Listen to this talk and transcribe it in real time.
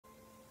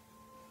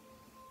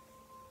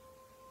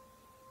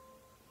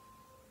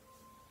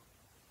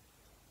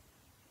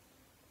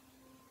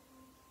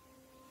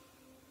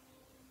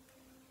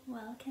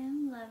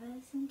Welcome,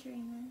 lovers and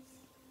dreamers.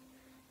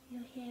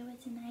 You're here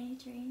with Danae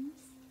Dreams,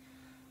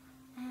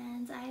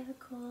 and I have a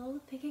cool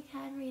pick a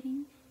card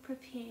reading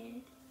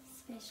prepared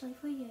especially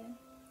for you.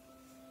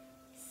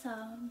 So,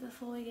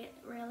 before we get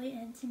really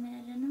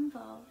intimate and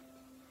involved,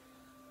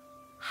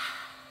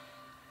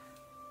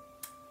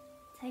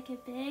 take a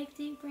big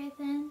deep breath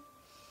in.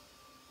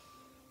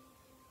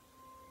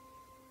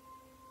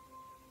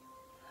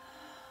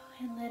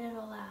 And let it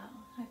all out,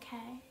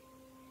 okay?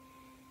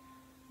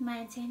 My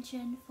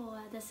intention for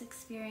this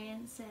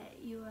experience that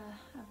you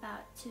are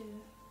about to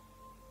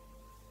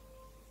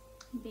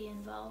be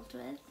involved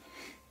with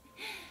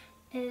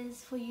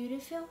is for you to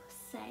feel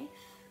safe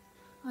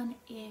on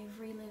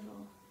every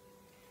level.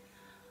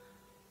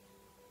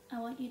 I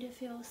want you to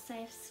feel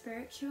safe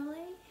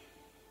spiritually,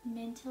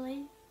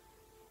 mentally,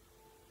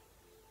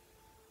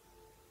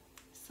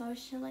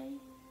 socially,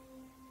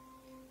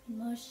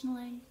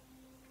 emotionally,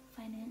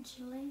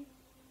 financially,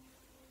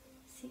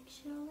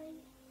 sexually,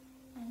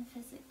 and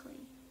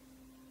physically.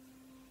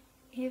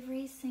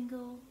 Every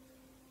single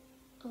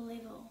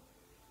level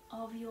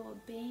of your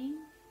being,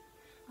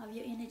 of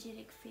your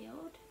energetic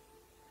field,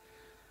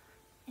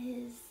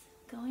 is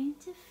going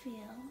to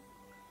feel,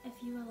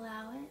 if you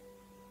allow it,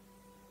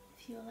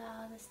 if you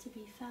allow this to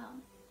be felt,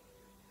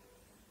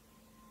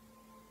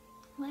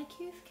 like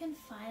you can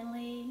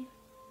finally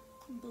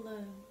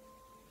bloom.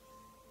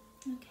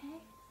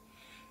 Okay?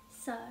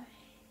 So,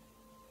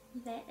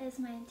 that is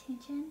my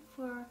intention,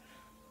 for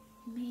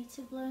me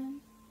to bloom,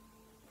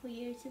 for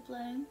you to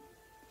bloom.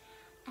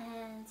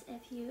 And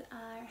if you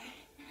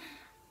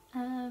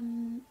are a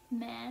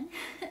man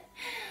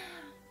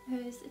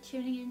who's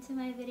tuning into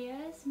my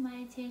videos, my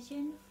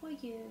intention for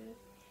you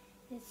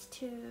is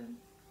to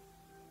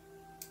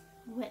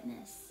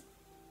witness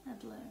a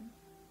bloom.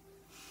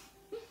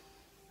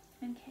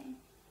 Okay,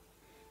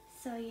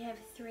 so you have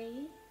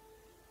 3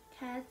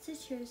 cards to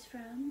choose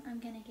from. I'm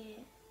gonna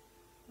get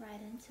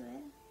right into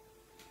it.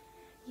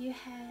 You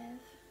have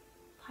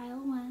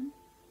pile 1,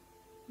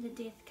 the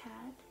death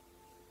card.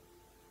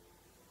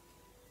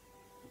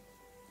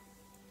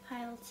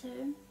 Pile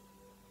 2,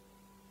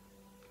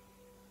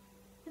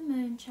 the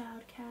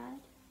moonchild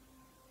card.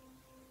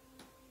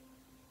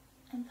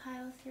 And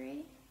pile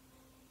 3,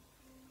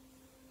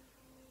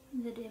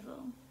 the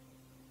devil.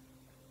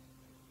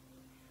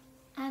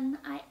 And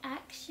I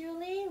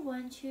actually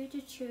want you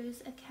to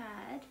choose a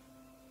card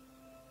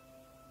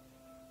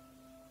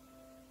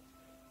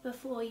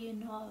before you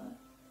know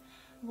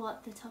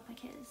what the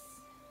topic is.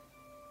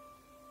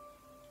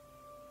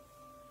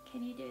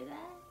 Can you do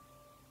that?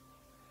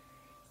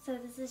 So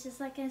this is just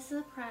like a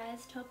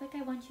surprise topic.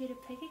 I want you to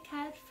pick a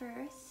card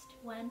first,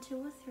 1, 2,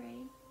 or 3.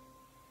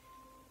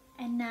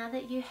 And now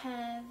that you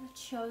have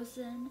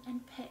chosen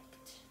and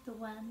picked the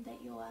one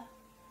that your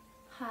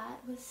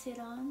heart was set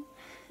on,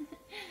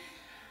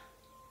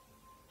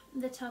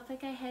 the topic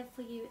I have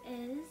for you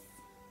is,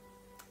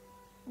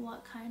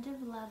 what kind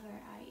of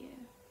lover are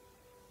you?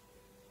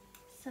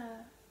 So,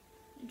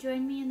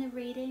 join me in the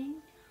reading.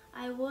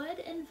 I would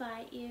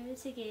invite you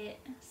to get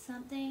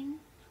something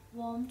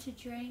warm to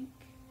drink.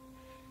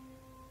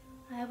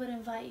 I would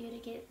invite you to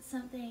get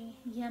something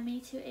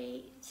yummy to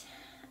eat,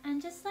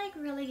 and just like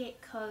really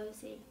get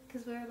cozy,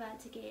 because we're about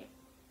to get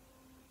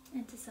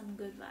into some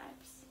good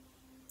vibes.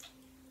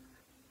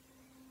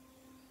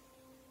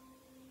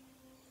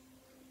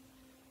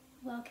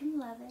 Welcome,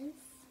 lovers.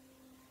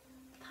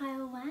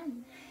 Pile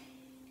 1.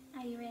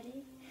 Are you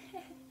ready?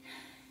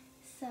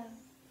 So,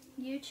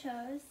 you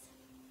chose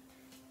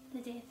the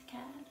death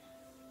card.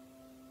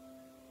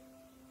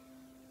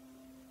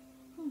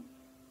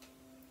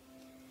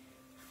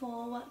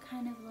 For what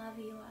kind of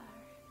lover you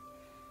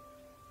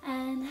are.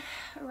 And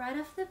right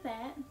off the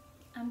bat,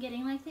 I'm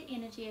getting like the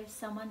energy of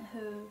someone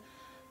who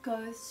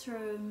goes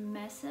through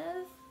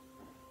massive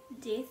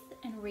death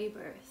and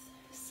rebirth.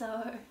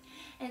 So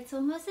it's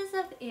almost as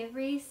if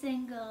every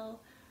single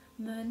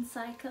moon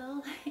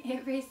cycle,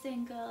 every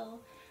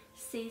single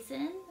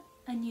season,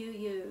 a new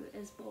you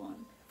is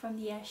born from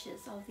the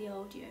ashes of the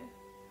old you.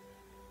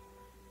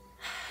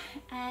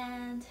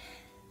 And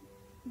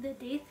the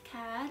death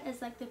card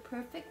is like the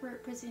perfect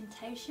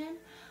representation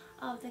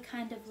of the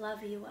kind of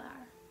lover you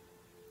are.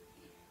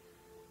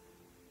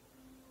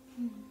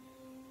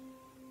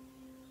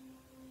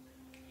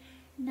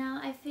 Now,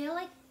 I feel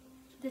like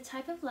the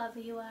type of lover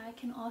you are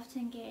can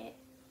often get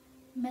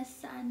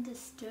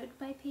misunderstood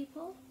by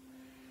people.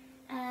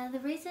 The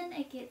reason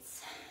it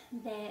gets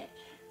that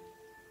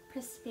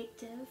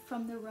perspective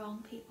from the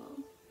wrong people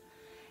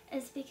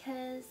is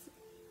because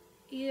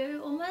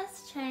you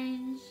almost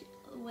change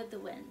with the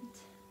wind.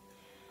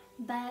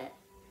 But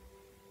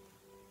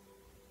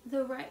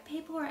the right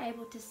people are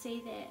able to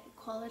see that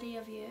quality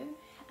of you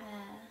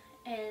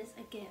as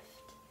a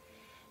gift,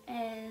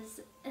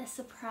 as a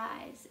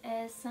surprise,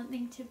 as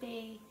something to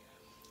be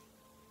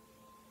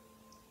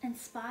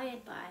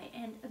inspired by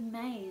and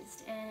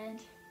amazed, and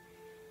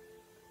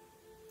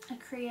a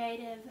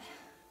creative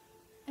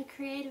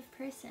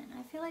person.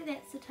 I feel like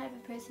that's the type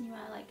of person you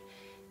are, like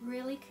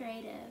really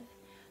creative,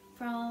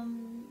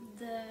 from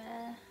the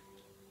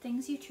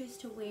things you choose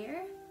to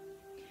wear.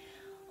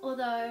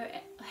 Although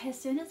as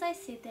soon as I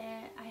said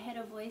that, I had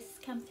a voice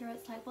come through.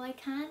 It's like, well, I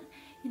can't,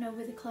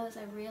 wear the clothes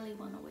I really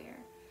want to wear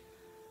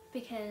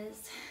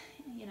because,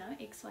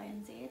 X, Y,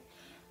 and Z.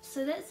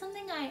 So that's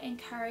something I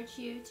encourage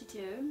you to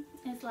do,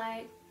 is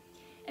like,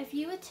 if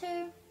you were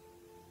to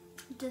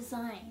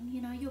design,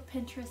 your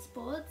Pinterest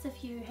boards,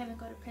 if you haven't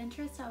got a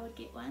Pinterest, I would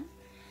get one.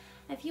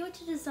 If you were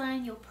to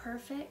design your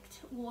perfect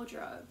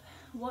wardrobe,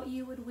 what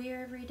you would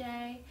wear every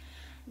day,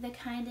 the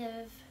kind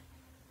of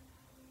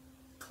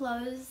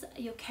clothes,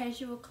 your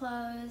casual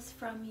clothes,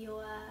 from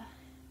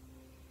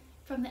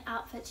the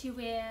outfits you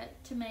wear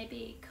to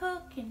maybe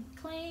cook and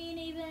clean,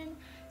 even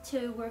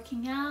to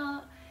working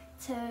out,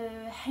 to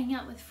hang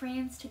out with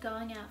friends, to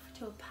going out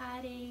to a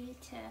party,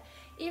 to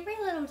every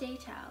little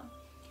detail.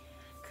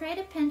 Create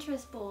a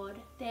Pinterest board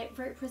that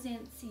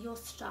represents your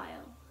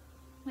style,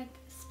 like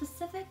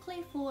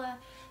specifically for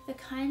the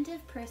kind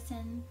of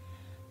person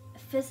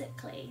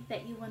physically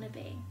that you want to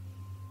be.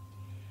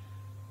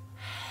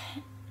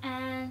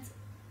 And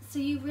so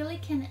you really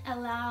can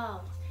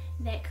allow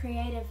that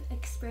creative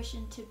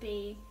expression to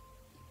be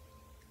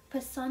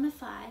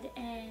personified,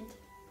 and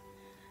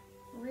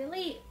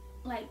really,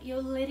 like,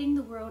 you're letting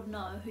the world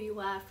know who you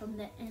are from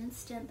the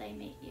instant they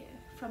meet you,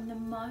 from the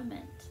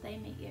moment they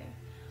meet you.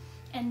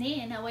 And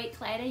then a week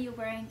later you're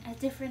wearing a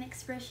different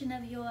expression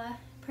of your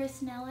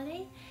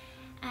personality,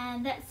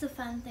 and that's the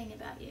fun thing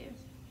about you.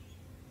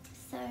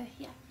 So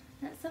yeah,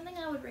 that's something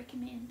I would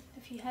recommend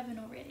if you haven't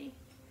already.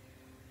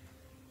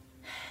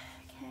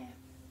 Okay,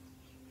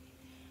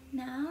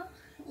 now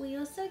we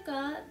also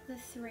got the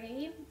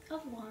Three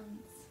of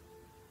Wands.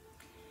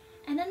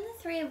 And in the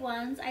Three of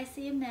Wands, I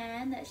see a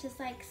man that's just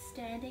like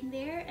standing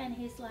there, and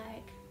he's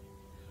like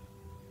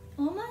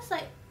almost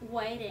like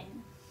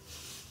waiting.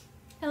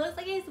 It looks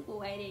like he's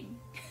waiting.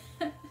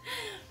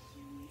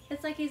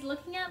 It's like he's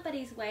looking out, but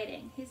he's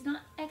waiting. He's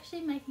not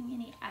actually making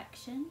any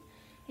action.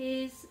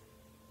 He's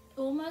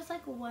almost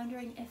like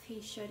wondering if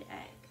he should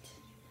act.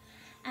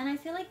 And I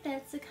feel like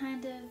that's the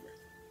kind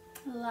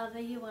of lover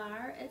you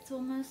are. It's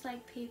almost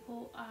like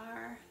people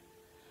are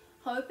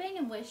hoping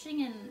and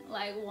wishing and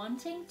like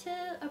wanting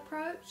to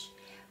approach,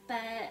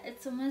 but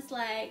it's almost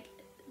like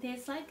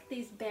there's like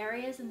these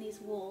barriers and these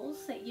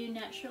walls that you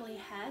naturally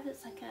have.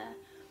 It's like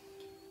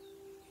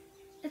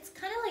it's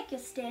kind of like your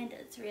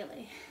standards,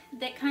 really,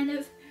 that kind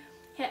of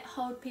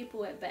hold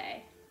people at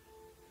bay.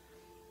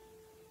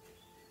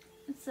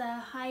 It's the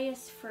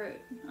highest fruit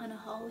on a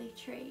holy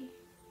tree,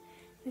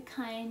 the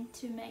kind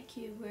to make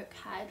you work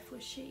hard for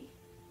she.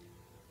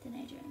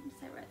 Danae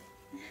Jones, I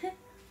wrote.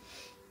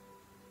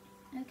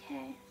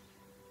 Okay,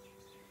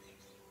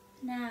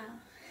 now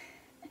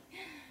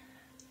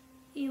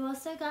you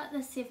also got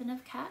the Seven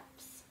of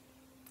Cups,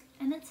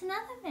 and it's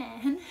another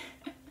man.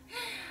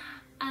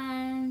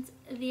 And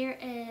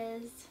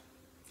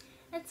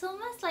it's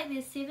almost like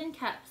there's 7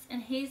 cups,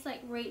 and he's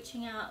like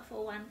reaching out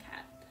for one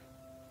cup,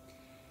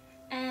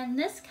 and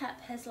this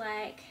cup has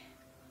like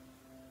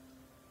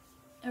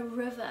a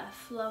river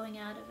flowing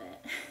out of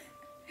it.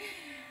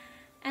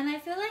 And I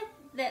feel like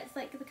that's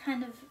like the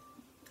kind of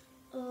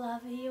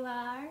lover you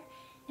are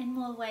in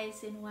more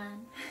ways than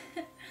one.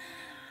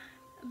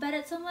 But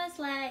it's almost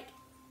like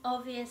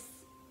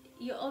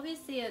you're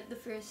obviously the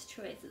first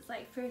choice. It's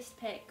like first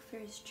pick,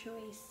 first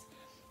choice,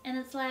 and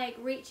it's like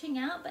reaching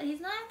out, but he's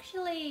not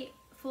actually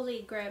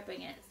fully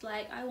grabbing it. It's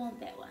like, I want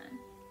that one.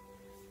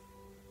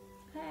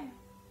 Okay.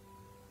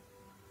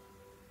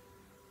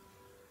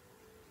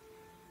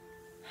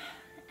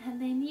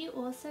 And then you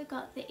also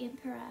got the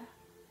Emperor.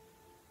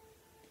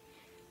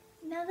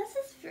 Now this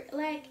is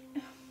like,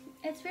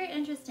 it's very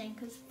interesting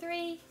because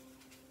 3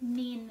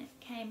 men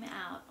came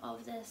out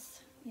of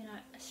this,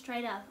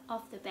 straight up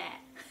off the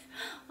bat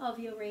of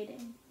your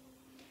reading.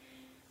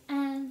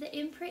 And the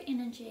Emperor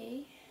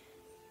energy,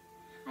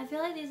 I feel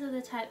like these are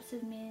the types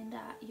of men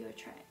that you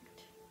attract.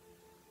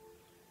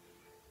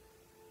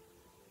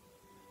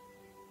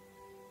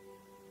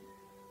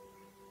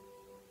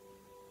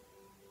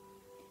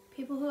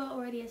 People who are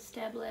already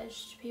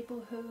established,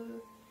 people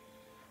who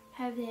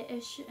have their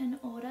ish in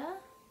order,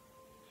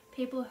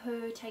 people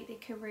who take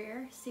their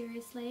career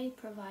seriously,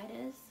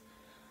 providers,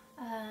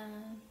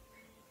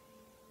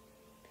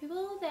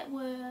 people that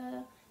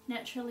were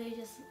naturally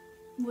just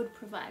would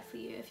provide for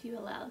you if you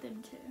allowed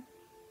them to.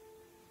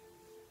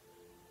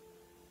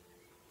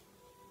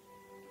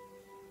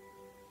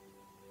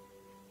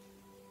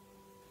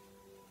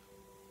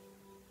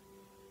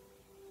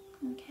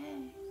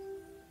 Okay.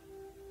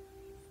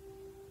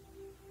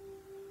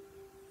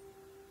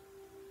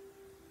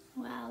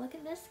 Wow, look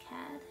at this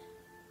card.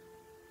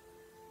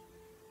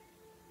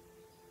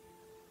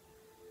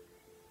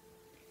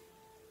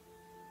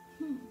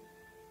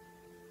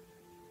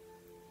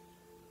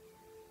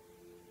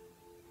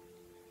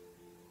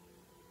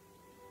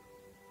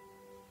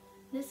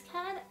 This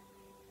card,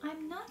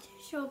 I'm not too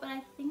sure, but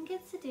I think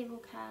it's a Devil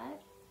card.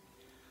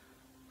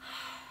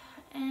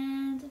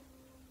 And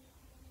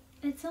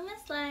it's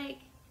almost like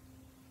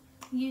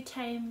you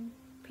tame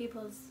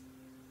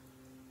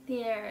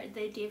they're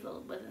the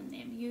devil within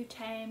them. You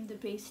tame the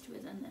beast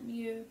within them.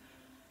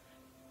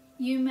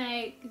 You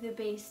make the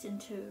beast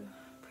into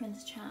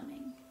Prince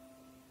Charming.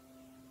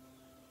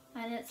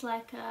 And it's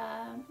like,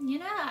 you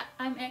know,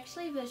 I'm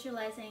actually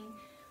visualizing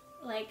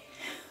like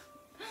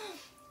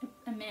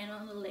a man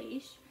on a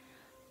leash,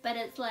 but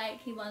it's like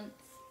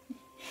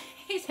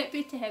he's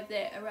happy to have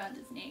that around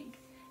his neck.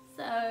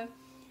 So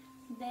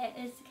that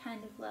is the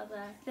kind of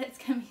lover that's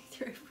coming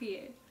through for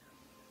you.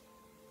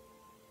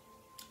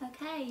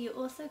 Okay, you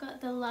also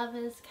got the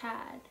Lovers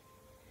card.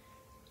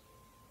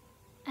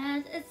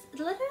 And it's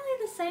literally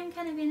the same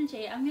kind of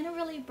energy. I'm going to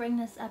really bring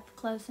this up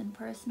close and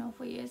personal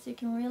for you so you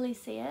can really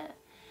see it.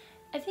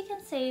 If you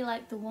can see,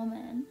 like, the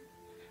woman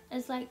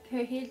is like,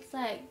 her head's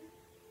like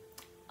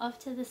off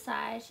to the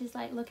side, she's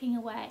like looking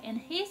away, and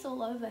he's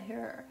all over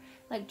her,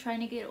 like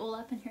trying to get all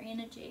up in her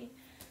energy.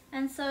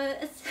 And so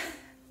it's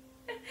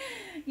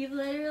you've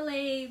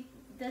literally,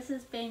 this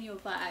has been your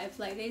vibes.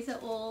 Like, these are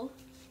all,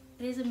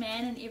 there's a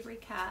man in every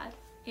card,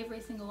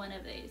 every single one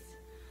of these.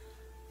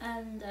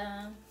 And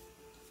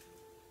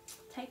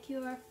take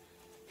your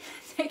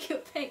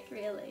pick,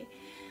 really.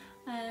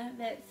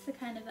 That's the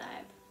kind of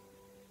vibe.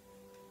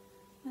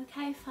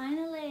 Okay,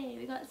 finally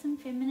we got some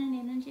feminine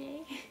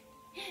energy.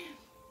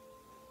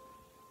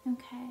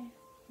 Okay,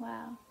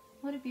 wow,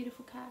 what a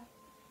beautiful card.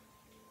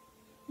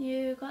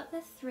 You got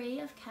the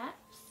 3 of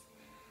Cups,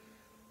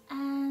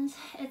 and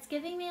it's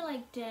giving me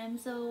like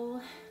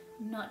damsel,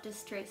 not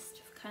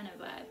distressed kind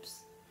of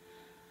vibes.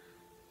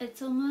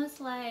 It's almost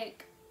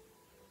like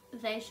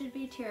they should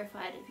be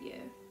terrified of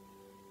you.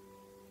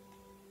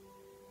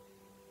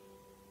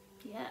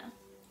 Yeah,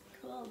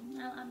 cool.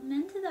 I'm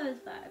into those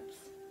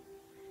vibes.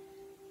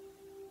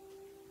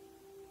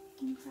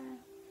 Okay.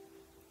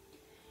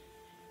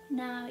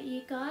 Now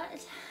you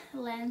got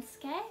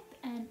landscape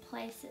and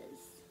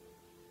places.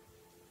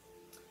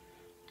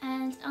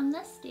 And on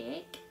this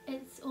deck,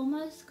 it's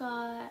almost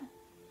got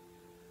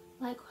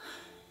like,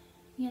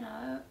 you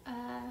know,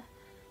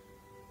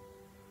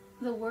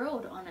 the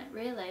world on it,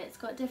 really. It's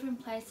got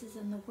different places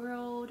in the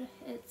world.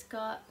 It's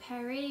got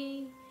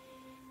Paris,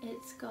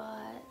 it's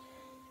got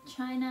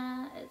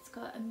China, it's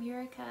got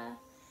America,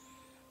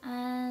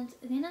 and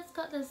then it's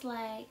got this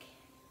like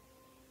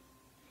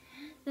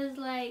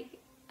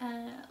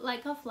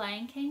off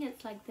Lion King,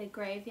 it's like the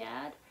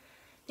graveyard,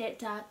 that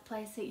dark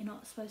place that you're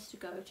not supposed to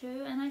go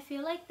to. And I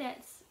feel like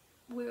that's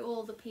where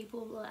all the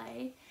people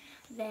lay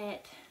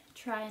that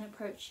try and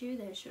approach you,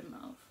 they shouldn't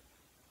have.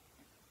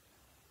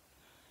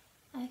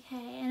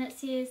 Okay, and it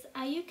says,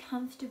 are you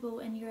comfortable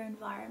in your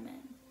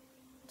environment?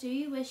 Do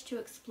you wish to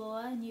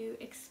explore new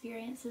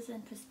experiences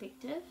and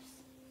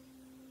perspectives?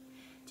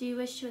 Do you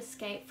wish to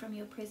escape from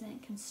your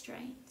present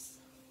constraints?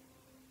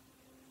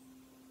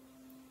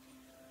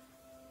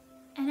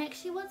 And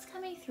actually what's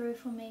coming through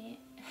for me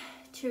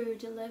to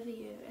deliver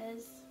you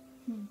is,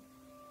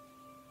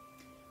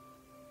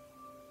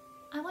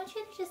 I want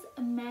you to just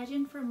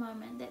imagine for a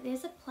moment that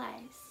there's a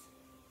place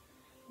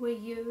where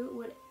you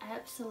would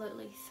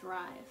absolutely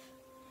thrive.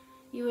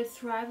 You would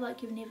thrive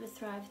like you've never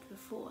thrived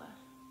before.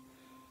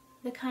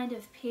 The kind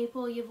of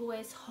people you've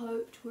always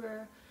hoped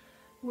were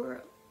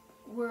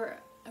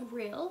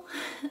real.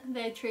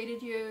 They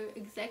treated you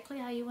exactly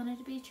how you wanted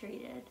to be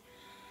treated.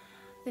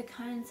 The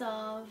kinds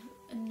of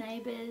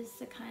neighbours,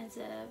 the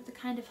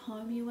kind of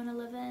home you want to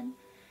live in,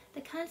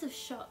 the kinds of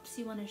shops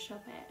you want to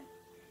shop at,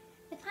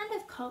 the kind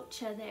of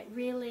culture that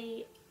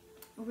really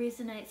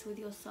resonates with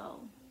your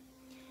soul.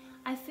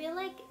 I feel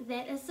like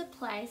that is the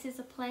place. There's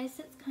a place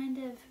that's kind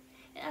of,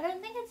 I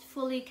don't think it's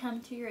fully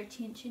come to your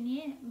attention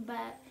yet,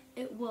 but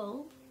it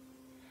will.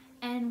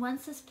 And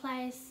once this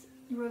place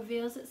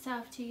reveals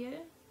itself to you,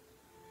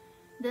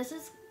 this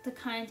is the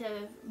kind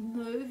of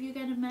move you're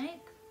going to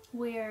make,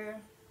 where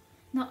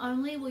not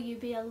only will you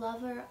be a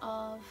lover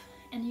of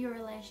in your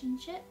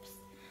relationships,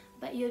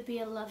 but you'll be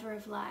a lover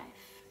of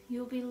life.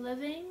 You'll be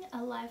living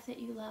a life that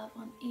you love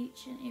on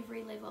each and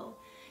every level.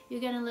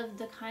 You're going to live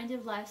the kind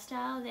of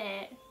lifestyle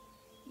that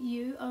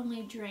you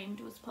only dreamed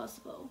was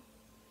possible.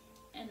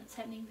 And it's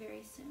happening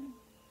very soon.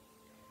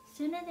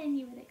 Sooner than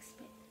you would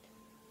expect.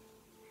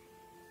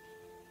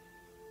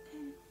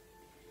 Okay.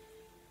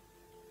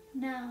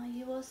 Now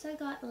you also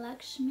got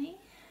Lakshmi.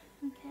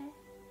 Okay.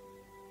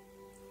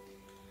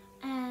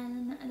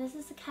 And this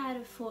is the card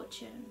of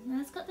fortune. Now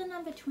it's got the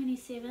number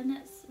 27.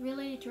 That's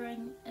really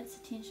drawing its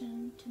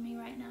attention to me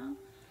right now.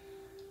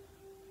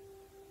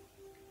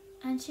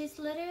 And she's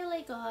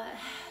literally got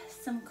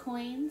some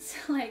coins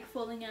like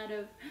falling out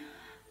of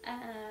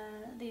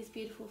these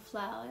beautiful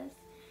flowers.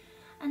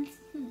 And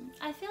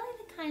I feel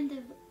like the kind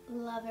of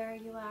lover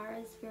you are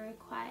is very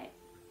quite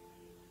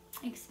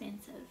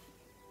expensive.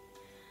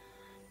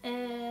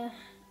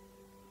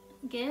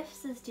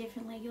 Gifts is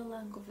definitely your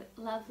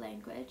love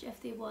language.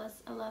 If there was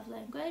a love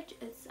language,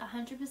 it's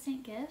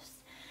 100% gifts.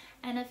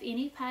 And if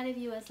any part of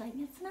you is like,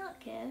 it's not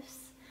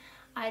gifts,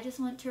 I just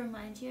want to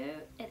remind you,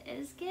 it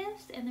is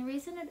gifts. And the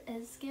reason it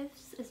is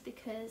gifts is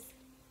because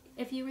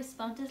if you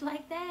responded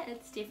like that,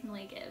 it's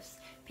definitely gifts.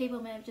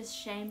 People may have just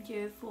shamed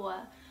you for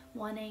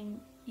wanting,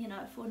 you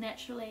know, for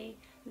naturally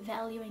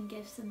valuing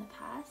gifts in the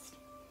past.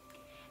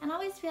 And I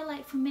always feel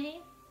like for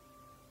me,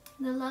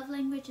 the love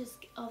languages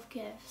of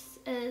gifts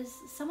is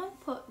someone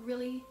put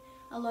really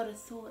a lot of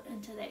thought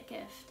into that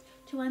gift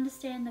to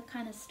understand the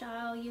kind of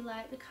style you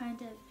like, the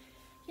kind of,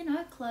 you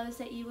know, clothes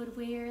that you would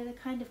wear, the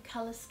kind of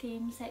color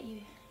schemes that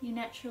you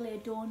naturally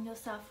adorn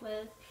yourself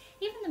with,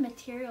 even the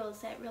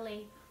materials that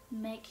really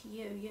make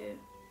you you.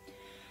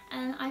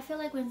 And I feel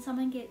like when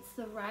someone gets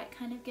the right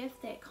kind of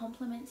gift that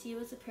complements you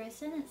as a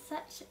person, it's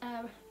such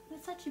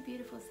a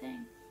beautiful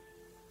thing.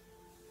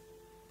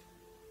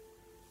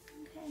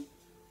 Okay.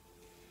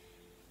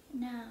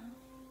 Now,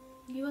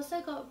 you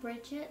also got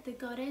Bridget, the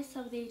goddess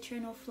of the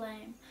eternal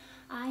flame.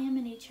 I am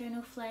an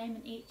eternal flame,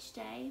 and each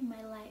day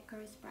my light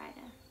grows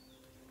brighter.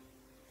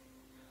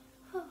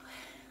 Whew.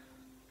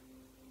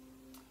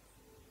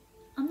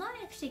 I'm not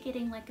actually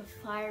getting like a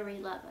fiery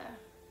lover.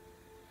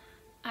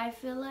 I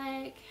feel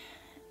like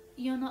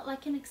you're not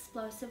like an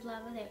explosive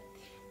lover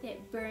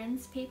that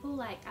burns people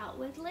like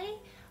outwardly.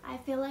 I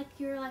feel like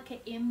you're like an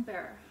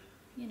ember,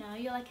 you know,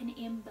 you're like an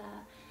ember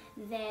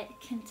that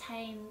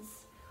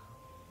contains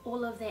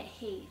all of that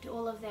heat,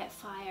 all of that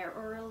fire,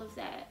 or all of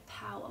that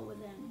power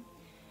within.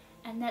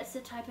 And that's the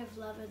type of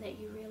lover that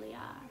you really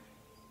are.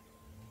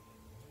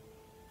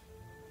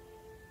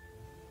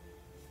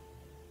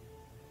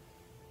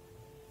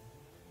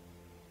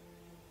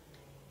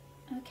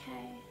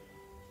 Okay.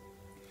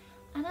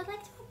 And I'd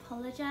like to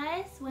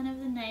apologize. One of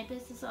the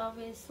neighbors has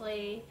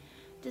obviously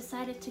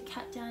decided to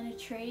cut down a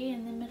tree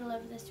in the middle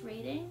of this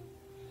reading,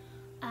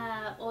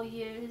 or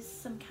use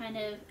some kind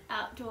of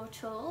outdoor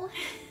tool,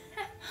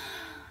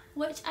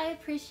 which I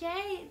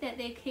appreciate that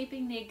they're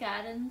keeping their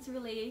gardens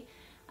really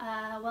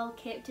well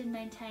kept and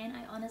maintained.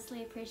 I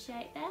honestly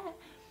appreciate that.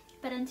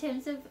 But in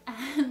terms of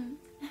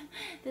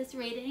this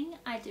reading,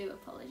 I do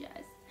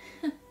apologize.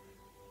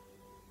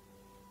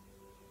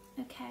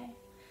 Okay.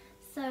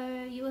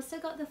 So you also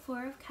got the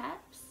Four of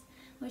Cups,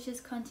 which is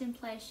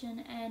contemplation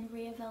and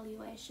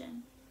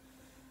reevaluation.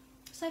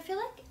 So I feel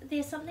like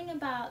there's something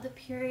about the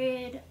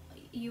period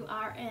you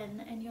are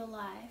in your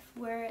life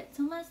where it's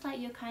almost like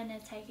you're kind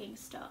of taking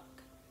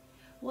stock.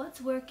 What's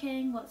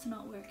working, what's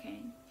not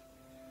working?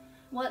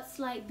 What's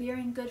like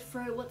bearing good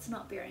fruit, what's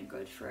not bearing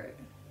good fruit?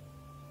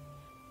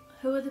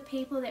 Who are the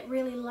people that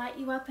really light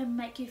you up and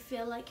make you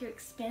feel like you're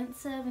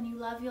expansive and you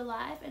love your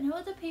life? And who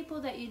are the people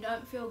that you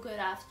don't feel good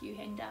after you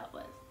hanged out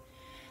with?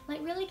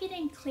 Like really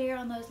getting clear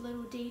on those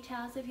little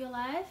details of your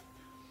life.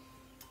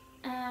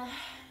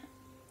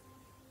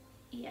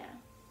 Yeah.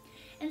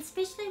 And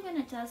especially when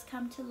it does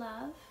come to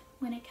love,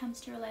 when it comes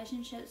to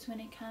relationships, when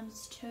it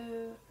comes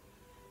to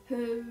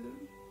who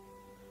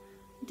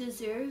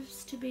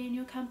deserves to be in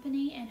your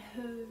company and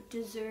who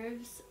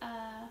deserves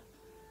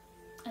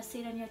a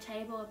seat on your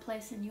table, a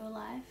place in your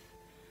life.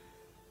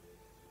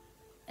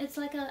 It's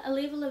like a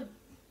level of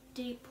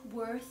deep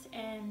worth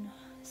and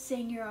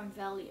seeing your own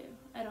value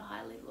at a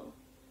high level.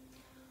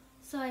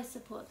 So I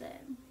support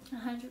that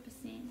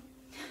 100%.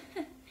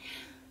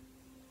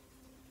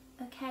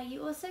 Okay,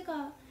 you also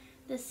got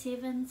the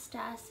 7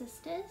 Star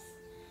Sisters,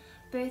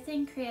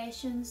 birthing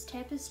creations,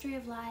 tapestry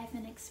of life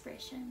and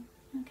expression.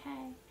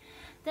 Okay,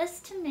 this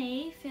to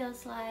me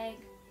feels like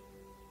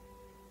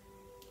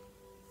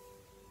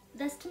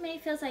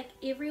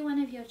every one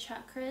of your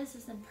chakras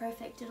is in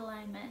perfect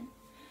alignment.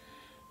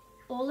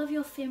 All of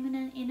your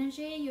feminine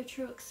energy, your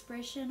true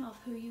expression of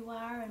who you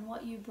are and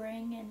what you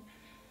bring,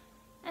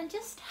 and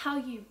just how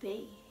you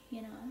be,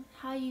 you know,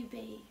 how you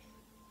be,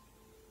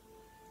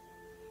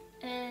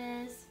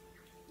 is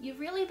you've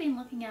really been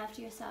looking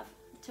after yourself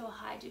to a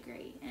high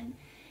degree, and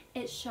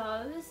it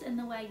shows in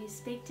the way you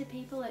speak to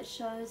people, it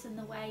shows in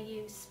the way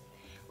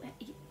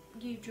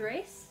you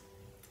dress.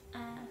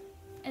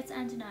 It's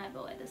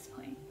undeniable at this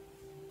point.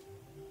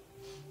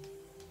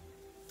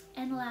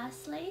 And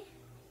lastly,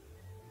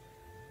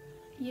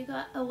 you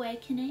got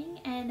awakening,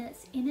 and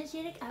it's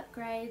energetic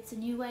upgrades, a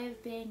new way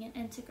of being, and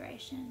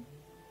integration.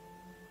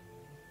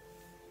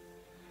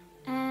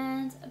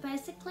 And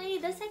basically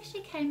this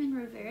actually came in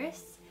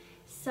reverse,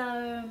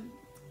 so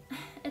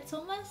it's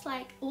almost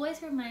like,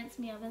 always reminds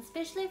me of,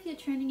 especially if you're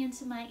tuning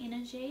into my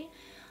energy,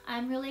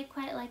 I'm really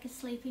quite like a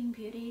Sleeping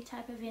Beauty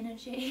type of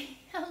energy.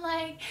 I'm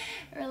like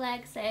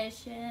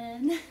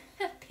relaxation,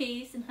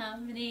 peace and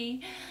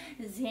harmony,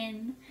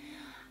 zen.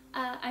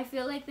 I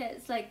feel like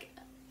that's like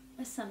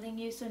something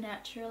you so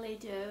naturally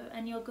do,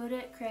 and you're good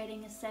at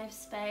creating a safe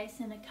space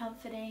and a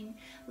comforting,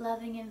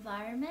 loving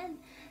environment.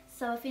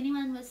 So if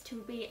anyone was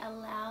to be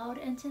allowed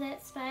into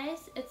that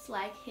space, it's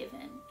like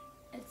heaven.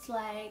 It's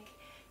like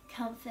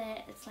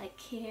comfort, it's like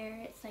care,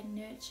 it's like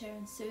nurture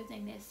and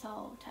soothing their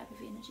soul type of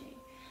energy.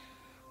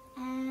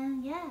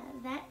 And yeah,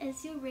 that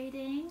is your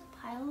reading,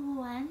 pile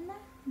 1,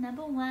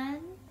 number 1.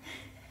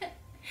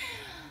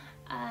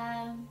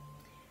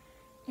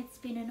 It's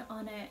been an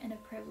honor and a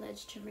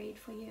privilege to read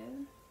for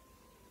you.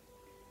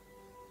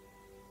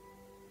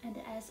 And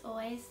as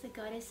always, the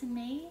goddess in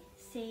me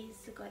sees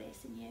the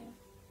goddess in you.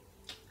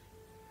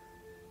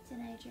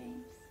 Danae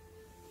Dreams.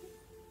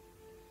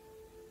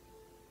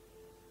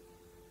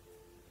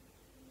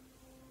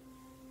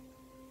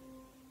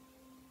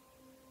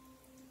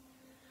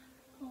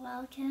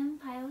 Welcome,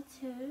 pile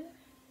 2.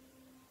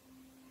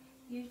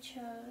 You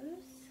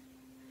chose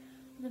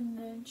the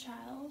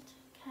Moonchild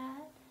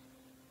card.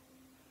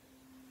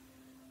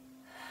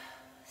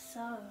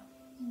 So,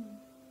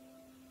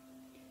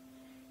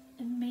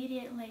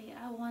 immediately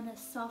I want to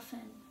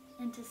soften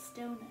into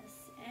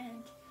stillness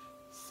and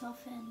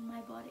soften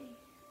my body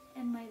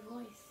and my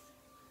voice.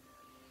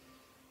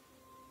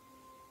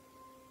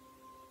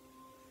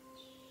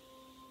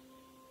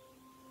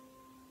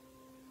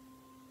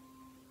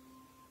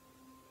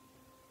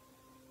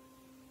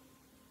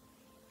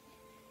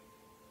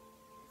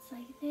 It's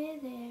like,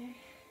 there,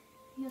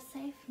 you're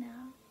safe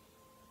now.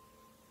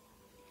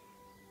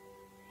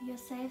 You're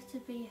safe to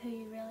be who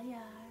you really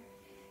are.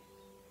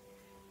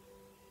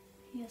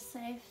 You're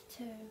safe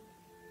to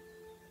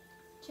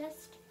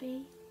just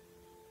be.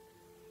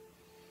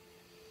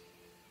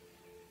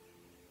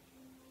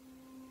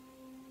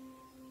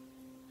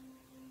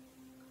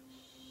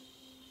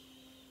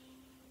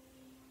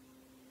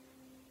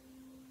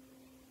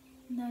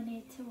 No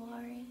need to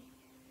worry,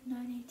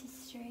 no need to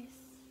stress.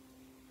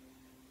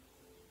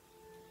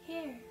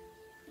 Here,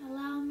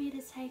 allow me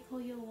to take all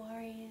your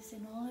worries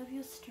and all of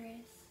your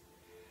stress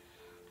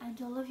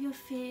and all of your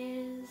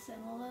fears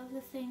and all of the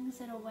things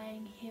that are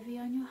weighing heavy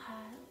on your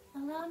heart.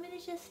 Allow me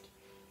to just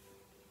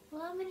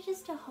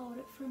to hold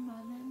it for a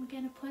moment. We're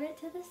going to put it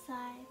to the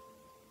side.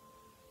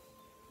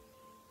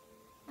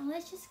 And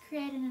let's just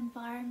create an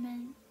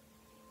environment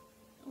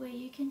where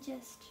you can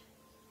just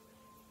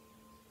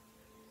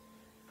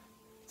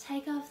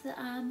take off the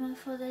armor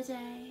for the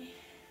day.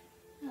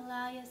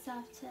 Allow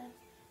yourself to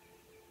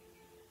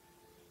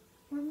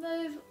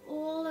remove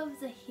all of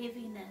the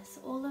heaviness,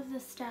 all of the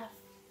stuff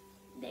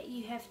that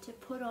you have to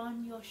put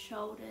on your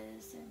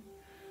shoulders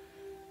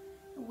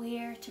and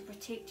wear to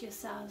protect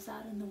yourselves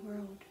out in the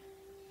world.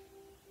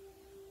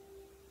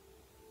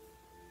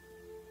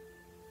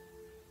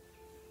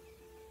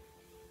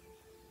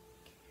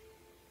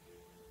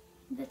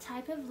 The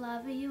type of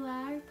lover you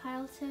are,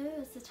 pile 2,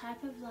 is the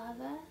type of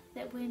lover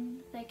that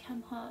when they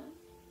come home,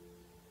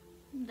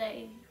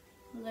 they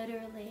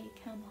literally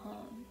come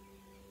home.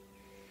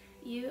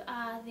 You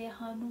are their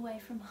home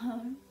away from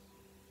home.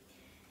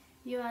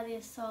 You are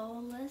their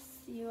solace.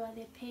 You are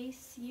their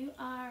peace. You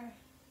are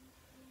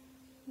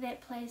that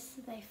place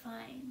they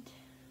find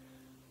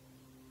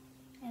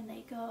and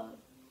they go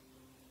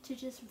to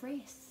just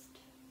rest.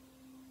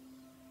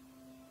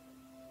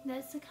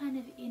 That's the kind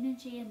of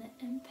energy and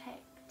the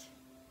impact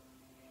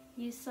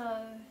you so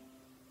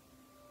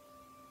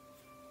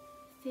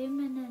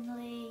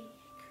femininely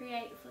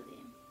create for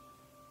them.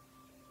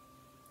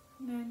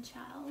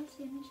 Moonchild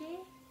energy.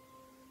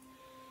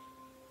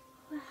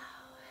 Wow.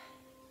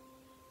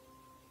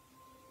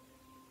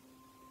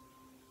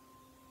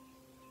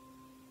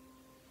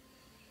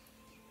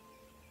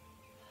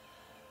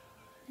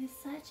 There's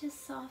such a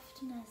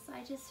softness.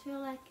 I just feel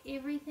like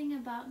everything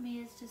about me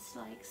is just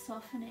like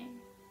softening.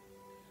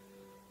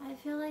 I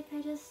feel like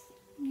I just,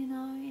 you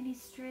know, any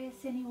stress,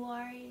 any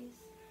worries,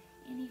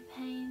 any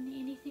pain,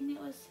 anything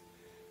that was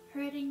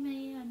hurting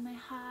me on my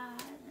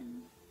heart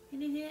and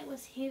anything that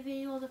was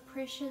heavy, all the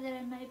pressure that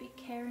I may be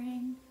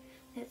carrying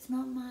that's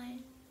not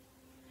mine,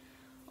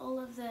 all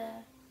of the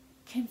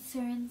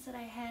concerns that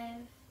I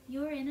have,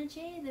 your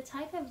energy, the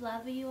type of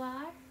lover you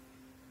are,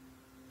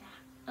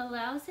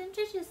 allows him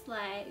to just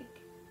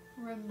like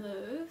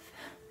remove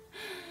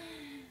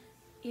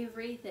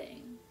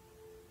everything.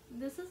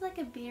 This is like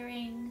a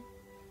bearing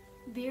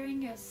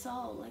your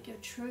soul, like your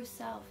true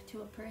self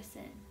to a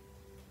person.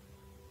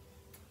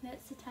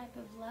 That's the type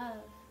of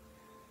love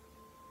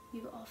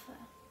you offer.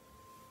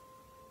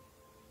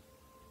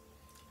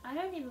 I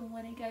don't even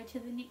want to go to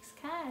the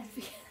next card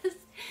because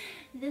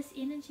this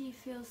energy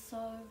feels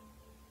so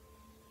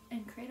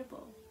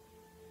incredible.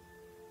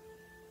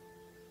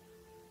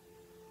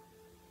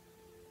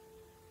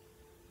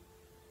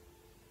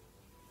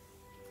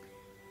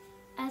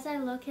 As I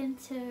look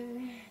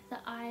into the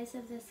eyes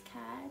of this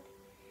card,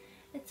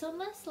 it's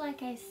almost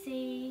like I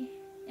see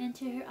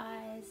into her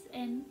eyes,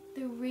 and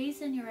the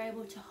reason you're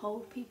able to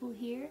hold people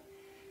here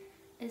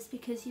is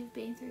because you've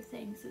been through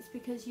things. It's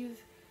because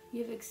you've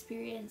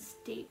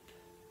experienced the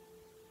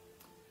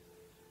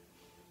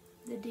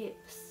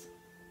depths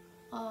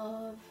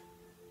of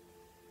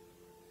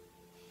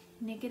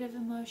negative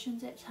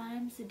emotions at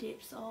times, the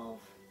depths of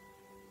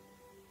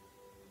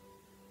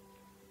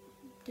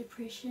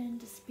depression,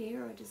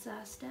 despair, or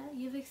disaster.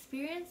 You've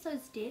experienced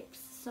those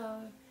depths,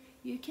 so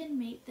you can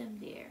meet them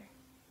there,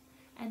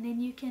 and then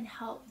you can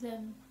help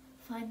them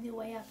find their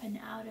way up and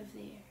out of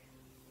there.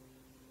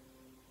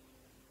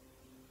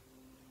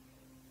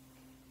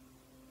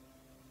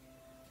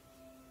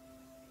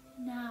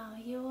 Now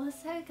you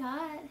also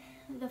got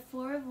the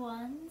Four of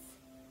Wands,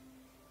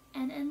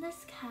 and in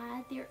this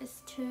card there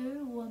is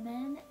two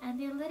women, and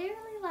they're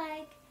literally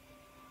like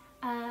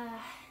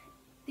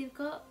they've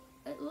got,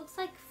 it looks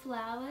like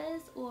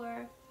flowers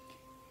or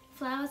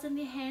flowers in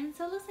their hands,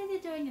 so it looks like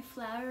they're doing a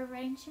flower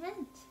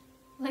arrangement,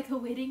 like a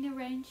wedding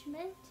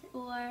arrangement,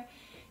 or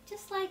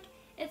just like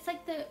it's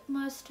like the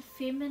most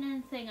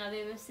feminine thing I've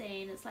ever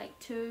seen. It's like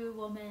two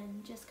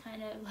women just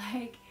kind of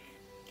like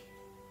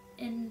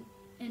in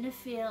a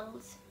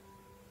field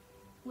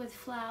with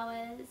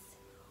flowers,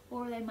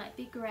 or they might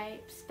be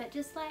grapes, but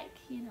just like,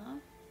 you know,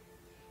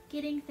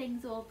 getting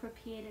things all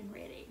prepared and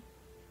ready.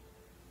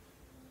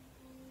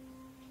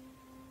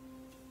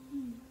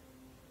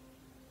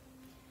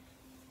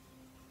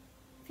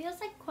 Feels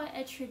like quite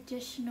a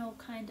traditional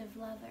kind of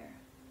lover.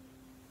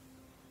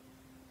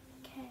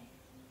 Okay.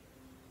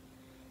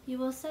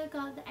 You also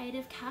got the Eight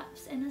of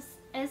Cups, and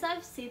as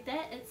I've said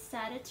that, it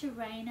started to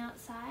rain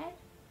outside.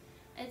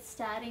 It's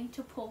starting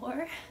to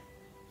pour.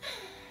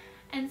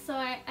 And so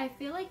I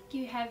feel like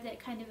you have that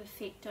kind of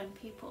effect on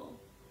people.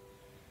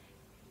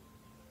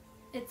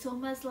 It's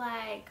almost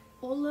like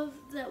all of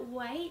the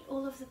weight,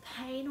 all of the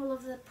pain, all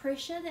of the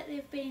pressure that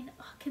they've been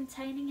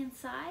containing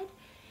inside,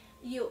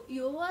 your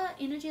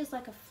energy is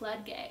like a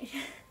floodgate.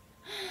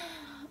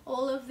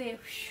 All of their,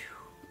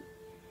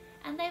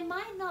 and they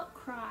might not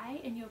cry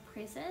in your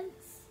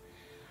presence,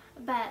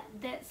 but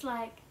that's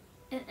like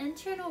an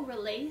internal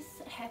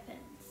release happens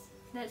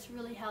that's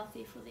really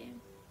healthy for them.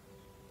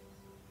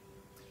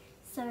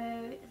 So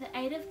the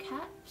Eight of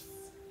Cups,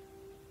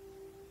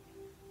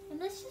 and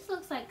this just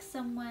looks like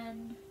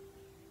someone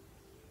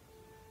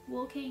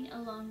walking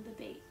along the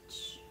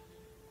beach.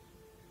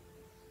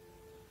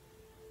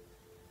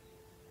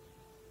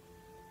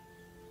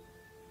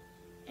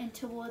 And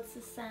towards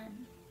the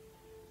sun.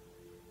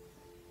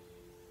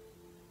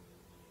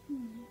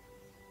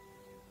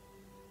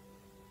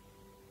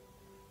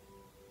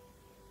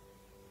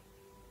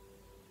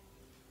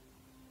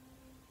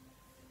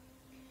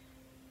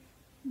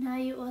 Now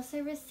you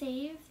also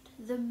received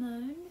the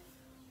Moon.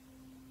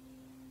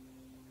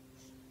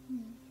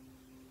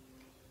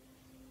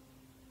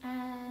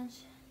 And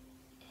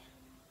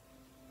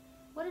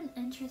what an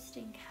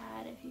interesting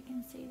card, if you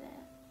can see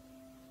that.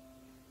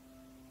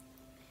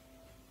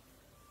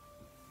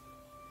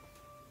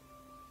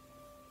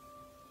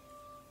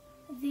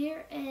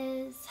 There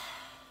is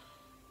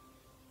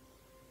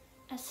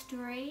a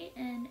story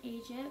in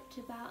Egypt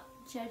about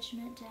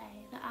Judgment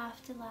Day, the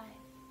afterlife.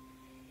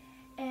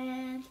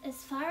 And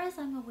as far as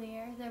I'm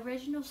aware, the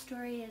original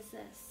story is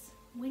this.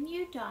 When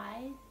you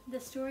died, the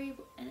story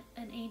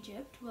in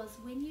Egypt was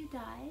when you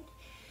died,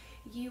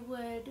 you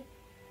would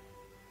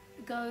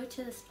go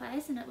to this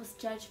place, and it was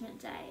Judgment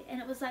Day.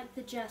 And it was like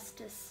the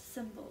justice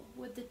symbol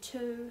with the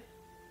two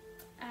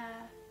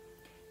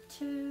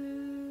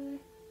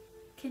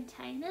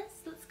containers,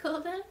 let's call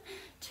them,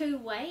 two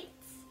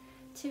weights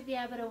to be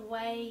able to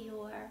weigh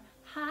your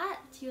heart.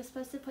 You're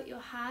supposed to put your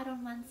heart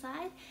on one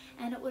side,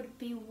 and it would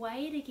be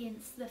weighed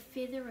against the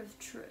feather of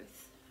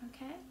truth.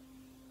 Okay?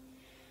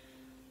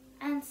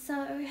 And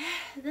so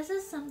this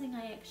is something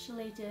I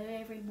actually do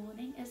every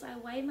morning. As I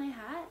weigh my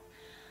heart,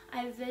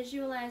 I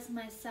visualize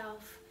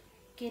myself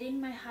getting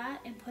my heart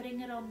and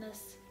putting it on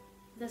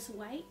this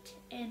weight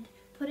and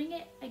putting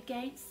it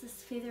against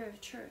this feather of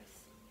truth.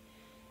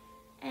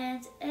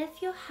 And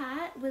if your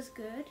heart was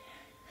good,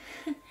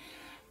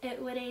 it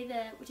would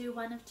either do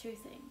one of two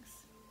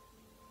things,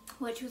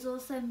 which was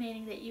also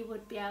meaning that you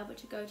would be able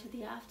to go to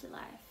the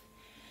afterlife.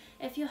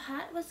 If your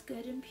heart was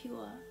good and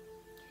pure,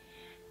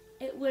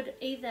 it would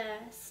either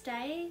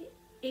stay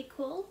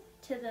equal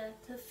to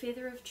the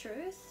feather of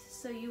truth,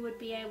 so you would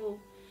be able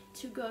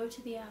to go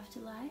to the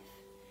afterlife,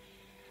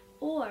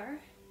 or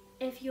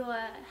if your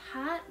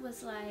heart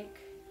was like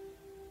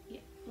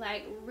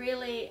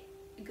really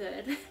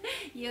good,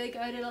 you would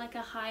go to like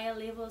a higher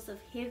levels of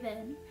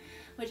heaven,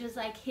 which is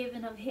like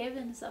heaven of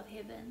heavens of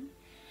heaven,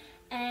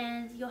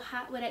 and your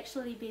heart would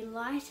actually be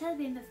lighter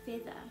than the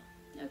feather.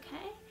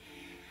 Okay?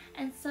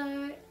 And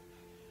so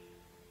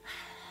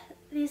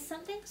there's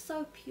something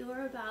so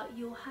pure about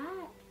your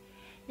heart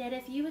that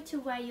if you were to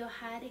weigh your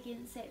heart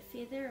against that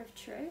feather of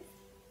truth,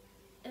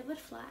 it would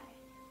fly.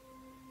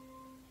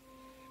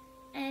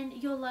 And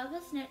your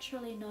lovers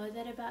naturally know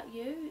that about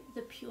you,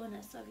 the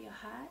pureness of your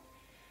heart.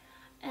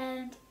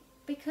 And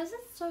because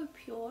it's so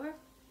pure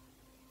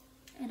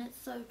and it's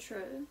so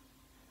true,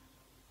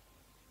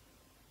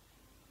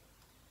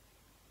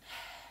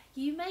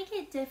 you may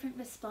get different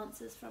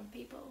responses from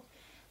people.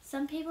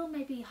 Some people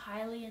may be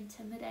highly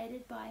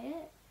intimidated by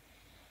it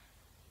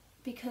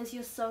because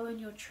you're so in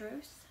your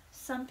truth.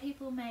 Some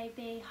people may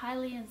be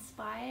highly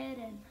inspired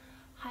and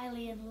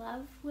highly in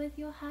love with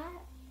your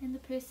heart and the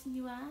person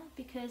you are,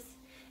 because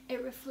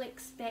it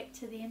reflects back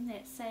to them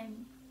that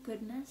same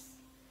goodness,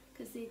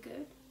 because they're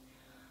good.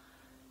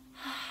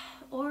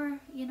 Or,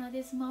 you know,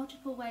 there's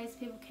multiple ways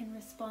people can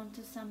respond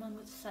to someone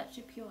with such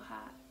a pure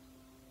heart,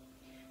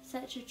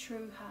 such a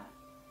true heart.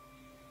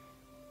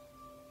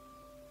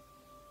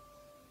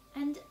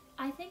 And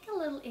I think a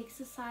little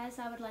exercise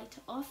I would like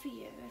to offer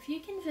you, if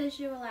you can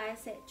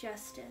visualize that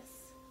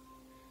justice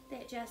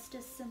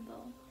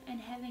symbol,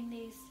 and having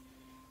these,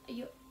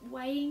 you're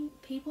weighing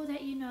people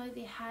that you know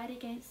their heart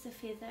against the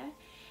feather,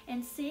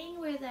 and seeing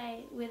where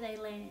they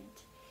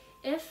land.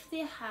 If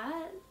their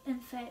heart in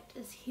fact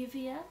is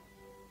heavier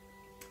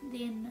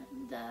than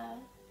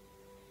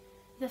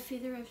the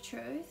feather of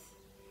truth,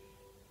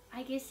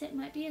 I guess that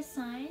might be a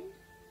sign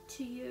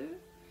to you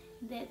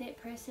that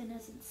that person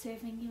isn't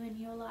serving you in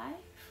your life.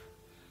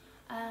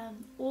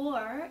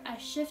 Or a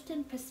shift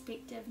in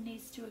perspective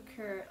needs to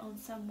occur on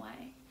some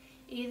way.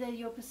 Either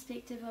your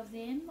perspective of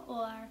them,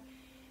 or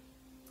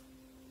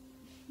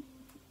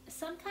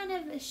some kind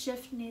of a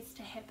shift needs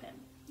to happen,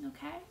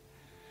 okay?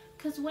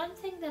 Because one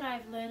thing that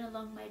I've learned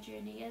along my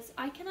journey is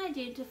I can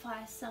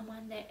identify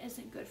someone that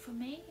isn't good for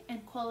me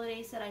and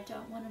qualities that I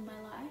don't want in my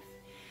life.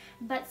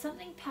 But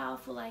something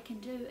powerful I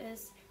can do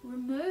is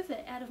remove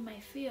it out of my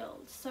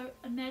field. So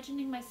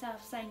imagining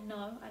myself saying,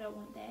 no, I don't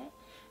want that.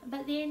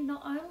 But then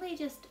not only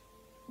just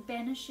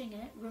banishing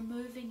it,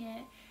 removing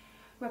it,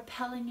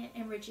 repelling it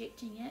and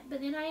rejecting it,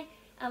 but then I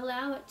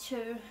allow it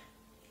to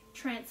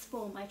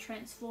transform. I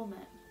transform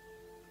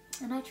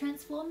it. And I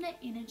transform that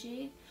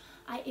energy.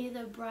 I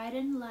either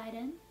brighten,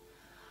 lighten,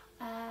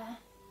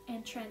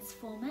 and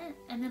transform it.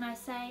 And then I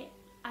say,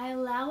 I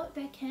allow it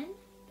back in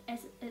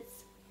as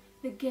it's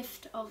the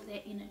gift of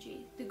that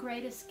energy, the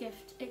greatest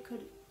gift it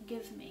could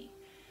give me.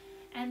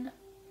 And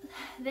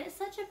that's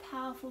such a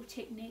powerful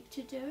technique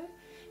to do,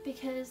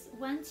 because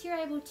once you're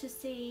able to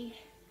see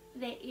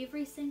that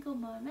every single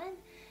moment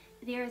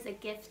there is a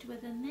gift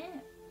within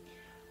that,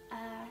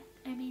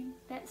 I mean,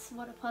 that's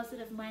what a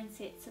positive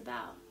mindset's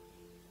about.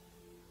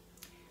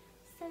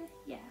 So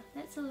yeah,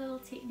 that's a little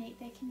technique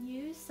they can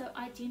use. So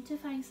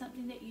identifying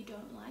something that you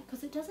don't like,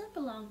 because it doesn't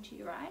belong to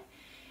you, right?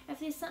 If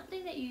there's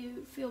something that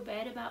you feel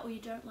bad about or you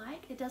don't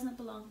like, it doesn't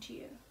belong to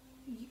you,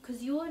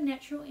 because your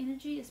natural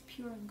energy is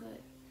pure and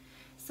good.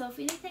 So if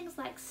anything's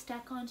like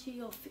stuck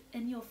onto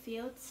in your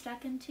field,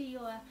 stuck into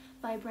your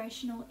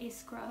vibrational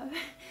escrow,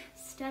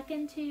 stuck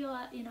into your,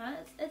 you know,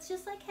 it's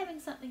just like having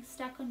something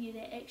stuck on you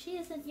that actually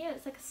isn't you.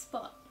 It's like a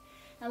spot,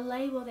 a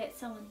label that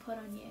someone put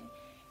on you,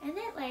 and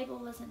that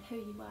label isn't who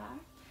you are.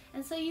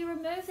 And so you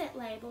remove that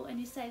label and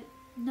you say,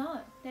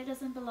 no, that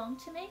doesn't belong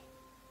to me,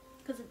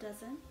 because it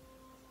doesn't.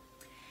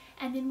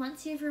 And then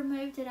once you've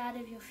removed it out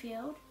of your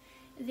field,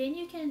 then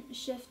you can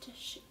shift,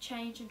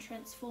 change and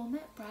transform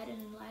it, brighten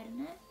and lighten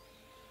it.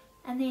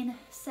 And then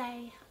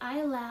say, I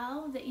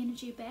allow the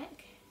energy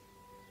back,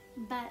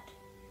 but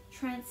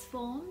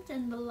transformed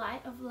in the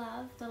light of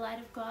love, the light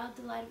of God,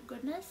 the light of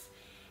goodness,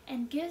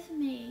 and give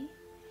me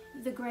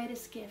the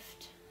greatest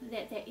gift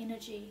that that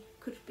energy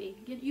could be.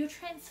 You're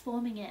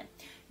transforming it.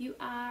 You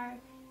are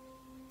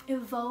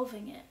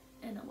evolving it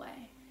in a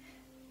way.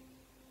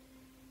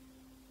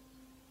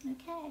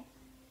 Okay,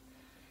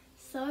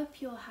 so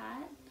pure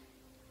heart.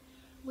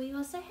 We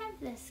also have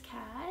this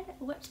card,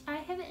 which I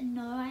have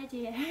no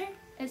idea.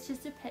 It's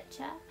just a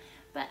picture,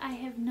 but I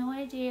have no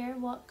idea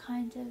what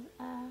kind of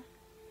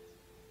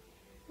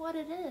what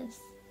it is.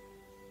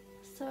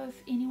 So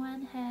if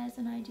anyone has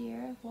an idea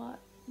of what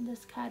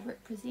this card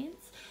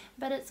represents,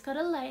 but it's got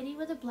a lady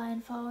with a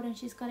blindfold and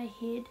she's got a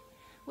head,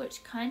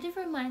 which kind of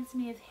reminds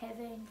me of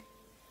having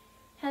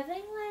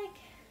like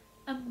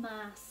a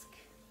mask.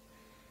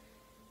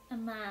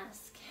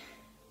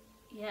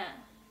 Yeah.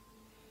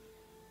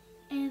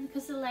 And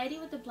because the lady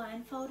with the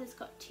blindfold has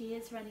got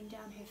tears running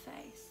down her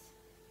face.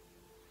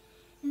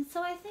 And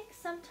so I think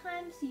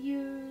sometimes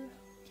you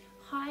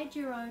hide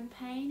your own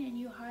pain and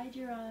you hide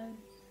your own,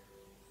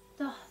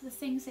 the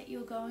things that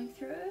you're going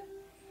through,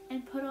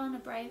 and put on a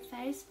brave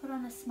face, put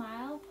on a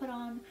smile, put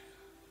on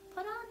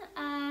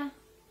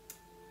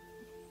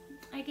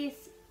I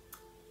guess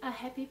a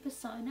happy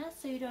persona,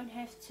 so you don't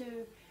have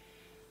to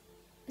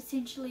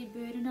essentially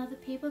burden other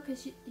people,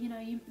 because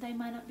they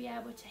might not be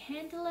able to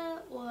handle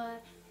it, or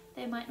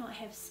they might not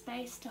have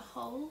space to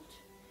hold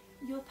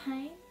your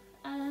pain.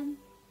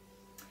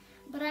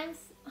 But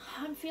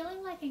I'm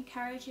feeling like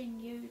encouraging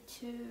you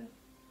to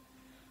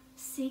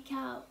seek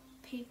out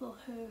people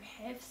who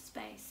have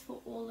space for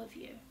all of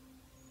you.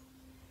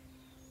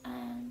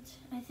 And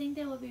I think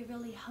that would be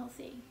really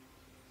healthy.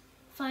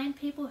 Find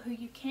people who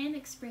you can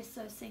express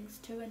those things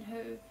to and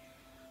who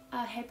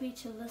are happy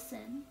to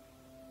listen.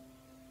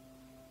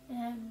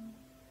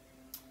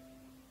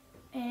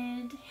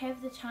 And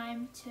have the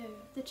time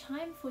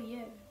for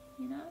you,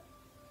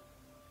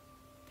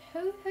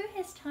 Who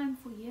has time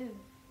for you?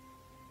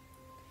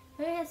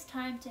 Who has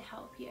time to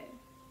help you?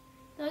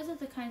 Those are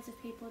the kinds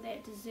of people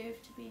that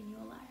deserve to be in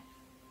your life.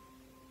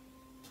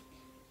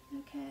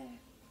 Okay.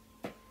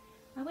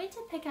 I went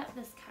to pick up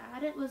this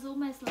card. It was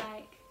almost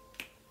like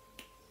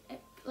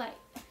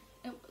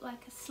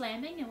a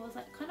slamming. It was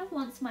like, kind of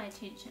wants my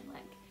attention,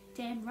 like,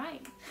 damn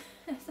right.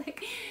 It's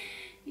like,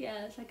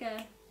 yeah, it's like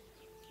a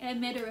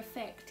matter of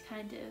fact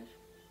kind of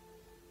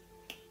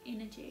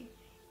energy.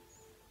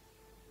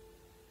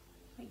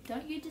 Like,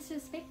 don't you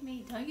disrespect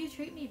me, don't you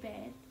treat me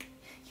bad.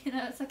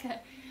 It's like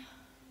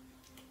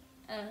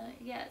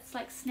yeah, it's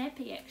like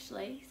snappy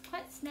actually. It's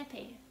quite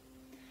snappy.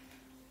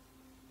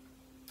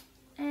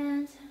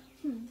 And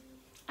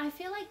I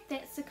feel like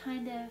that's the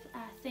kind of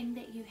thing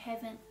that you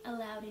haven't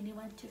allowed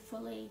anyone to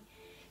fully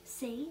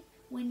see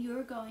when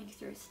you're going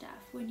through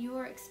stuff, when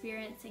you're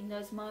experiencing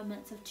those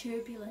moments of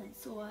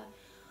turbulence or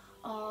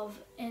of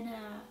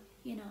inner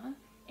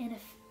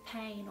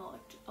pain or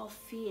of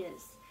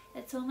fears.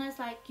 It's almost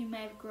like you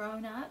may have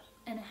grown up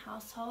in a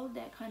household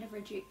that kind of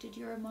rejected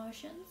your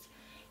emotions,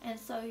 and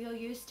so you're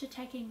used to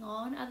taking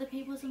on other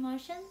people's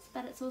emotions,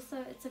 but it's a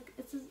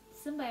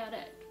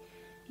symbiotic.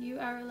 You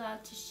are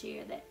allowed to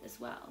share that as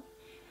well.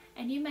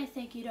 And you may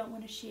think you don't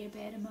want to share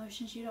bad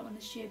emotions, you don't want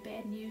to share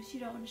bad news, you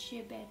don't want to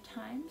share bad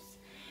times.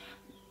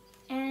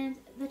 And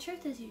the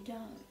truth is you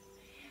don't.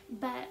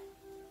 But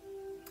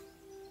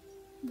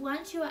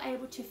once you are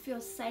able to feel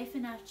safe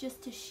enough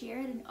just to share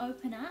it and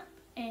open up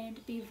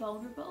and be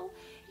vulnerable,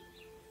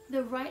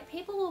 the right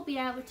people will be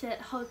able to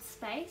hold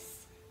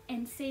space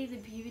and see the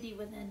beauty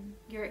within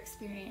your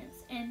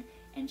experience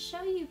and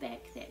show you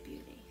back that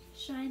beauty,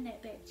 shine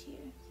that back to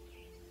you.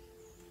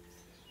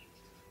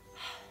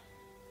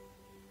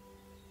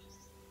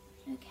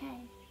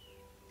 Okay,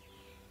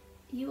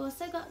 you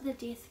also got the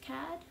Death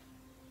card.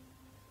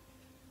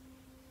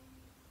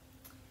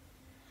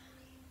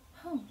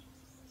 Oh,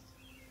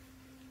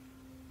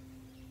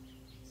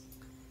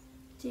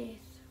 Death.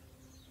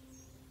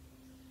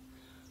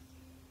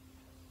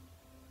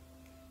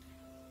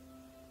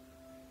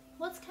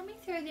 What's coming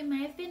through, there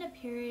may have been a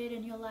period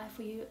in your life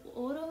where you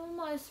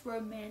almost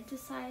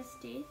romanticized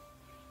death,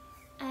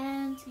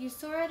 and you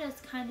saw it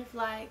as kind of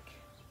like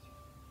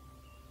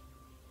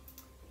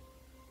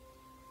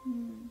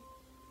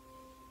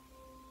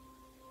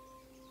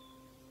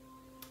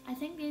I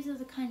think these are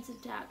the kinds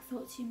of dark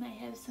thoughts you may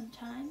have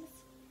sometimes.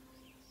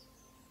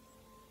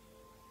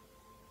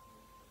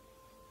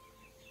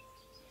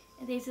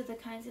 And these are the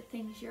kinds of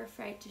things you're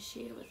afraid to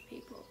share with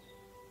people.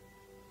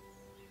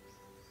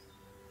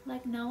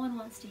 Like, no one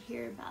wants to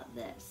hear about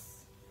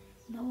this.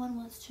 No one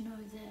wants to know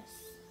this.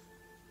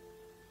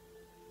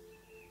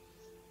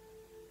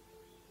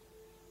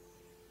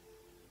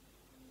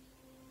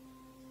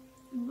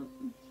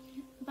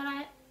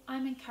 But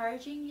I'm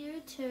encouraging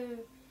you to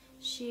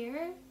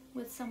share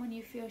with someone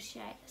you feel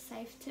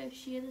safe to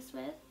share this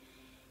with.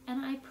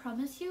 And I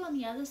promise you, on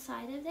the other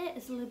side of that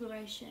is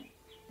liberation.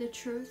 The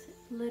truth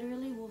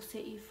literally will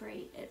set you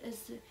free. It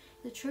is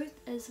the truth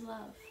is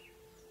love.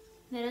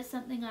 That is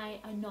something I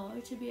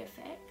know to be a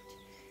fact,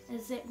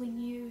 is that when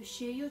you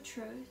share your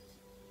truth,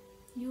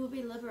 you will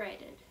be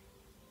liberated.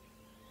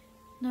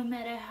 No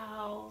matter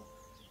how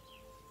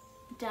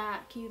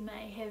dark you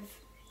may have,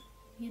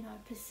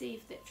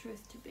 perceived that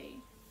truth to be.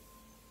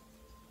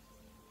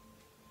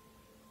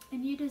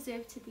 And you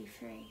deserve to be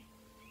free.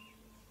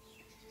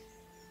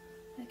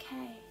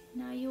 Okay,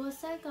 now you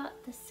also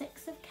got the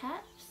Six of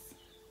Cups.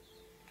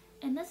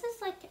 And this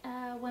is like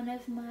one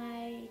of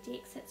my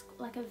decks. It's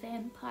like a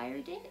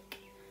vampire deck.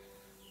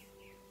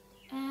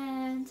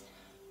 And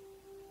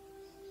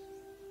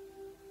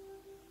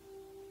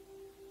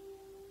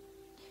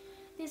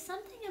there's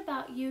something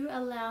about you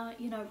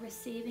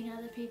receiving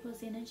other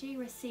people's energy,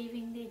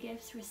 receiving their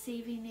gifts,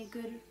 receiving their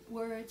good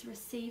words,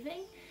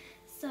 receiving.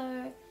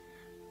 So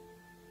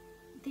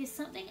there's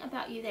something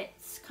about you that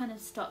kind of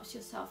stops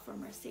yourself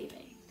from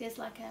receiving. There's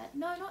like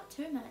no, not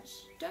too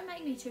much. Don't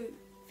make me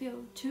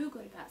feel too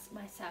good about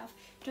myself.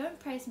 Don't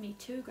praise me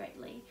too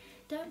greatly.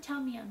 Don't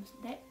tell me I'm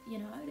that,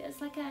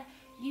 It's like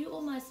you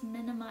almost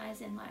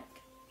minimize and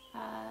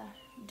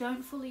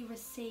don't fully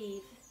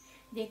receive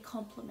their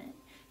compliment.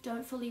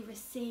 Don't fully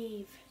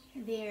receive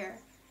their,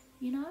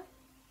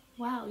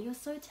 wow, you're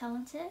so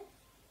talented.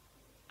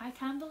 I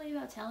can't believe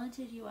how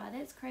talented you are.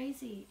 That's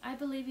crazy. I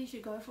believe you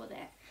should go for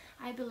that.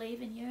 I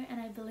believe in you, and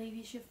I believe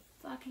you should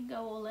fucking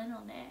go all in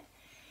on that.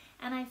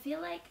 And I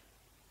feel like,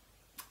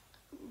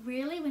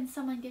 really, when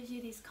someone gives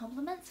you these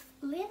compliments,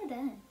 let it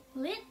in.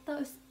 Let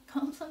those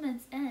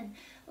compliments in.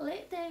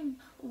 Let them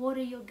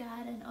water your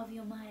garden of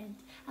your mind.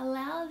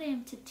 Allow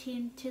them to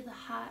tend to the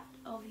heart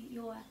of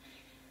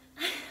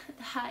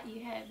the heart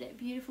you have, that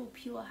beautiful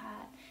pure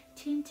heart.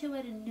 Tend to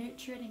it and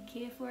nurture it and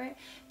care for it,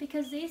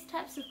 because these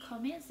types of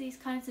comments, these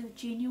kinds of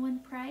genuine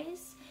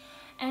praise,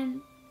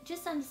 and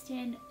just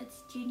understand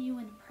it's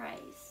genuine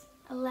praise.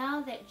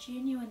 Allow that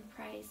genuine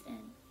praise in.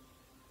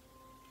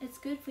 It's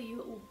good for you.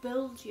 It will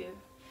build you.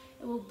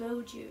 It will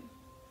build you.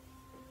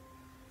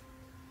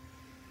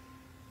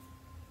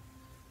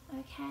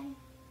 Okay.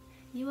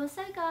 You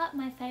also got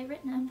my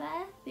favorite number,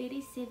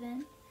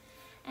 37,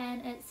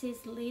 and it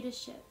says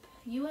leadership.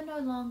 You are no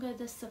longer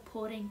the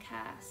supporting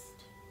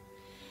cast.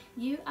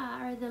 You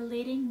are the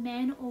leading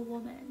man or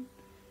woman.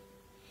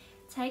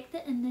 Take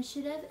the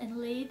initiative and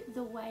lead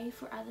the way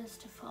for others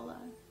to follow.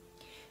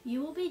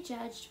 You will be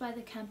judged by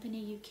the company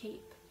you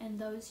keep and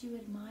those you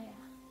admire.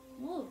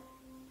 Whoa.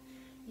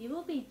 You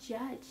will be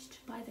judged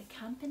by the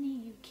company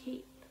you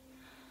keep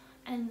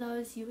and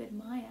those you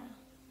admire.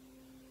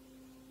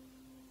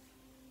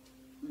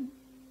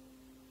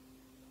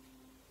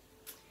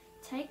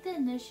 Take the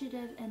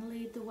initiative and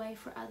lead the way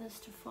for others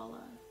to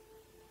follow.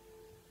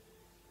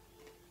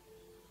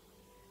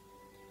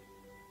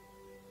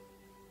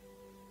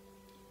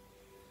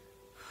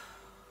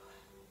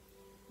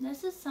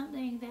 This is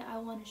something that I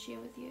want to share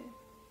with you.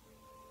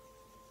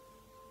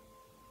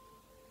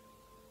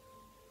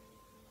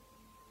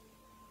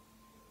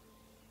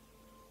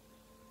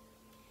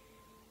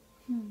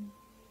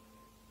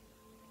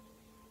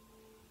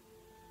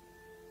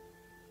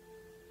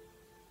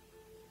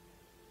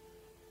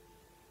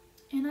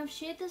 I've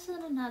shared this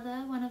in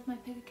another one of my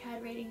pick a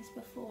card readings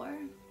before,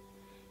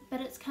 but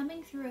it's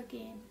coming through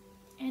again.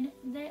 And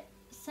that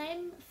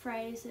same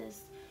phrase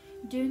is,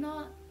 do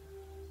not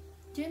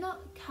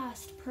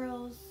cast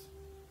pearls.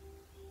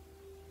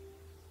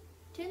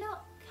 Do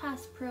not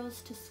cast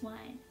pearls to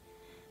swine.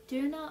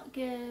 Do not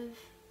give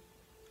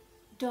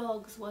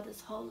dogs what is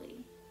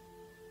holy.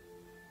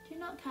 Do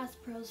not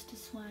cast pearls to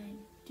swine.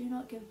 Do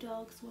not give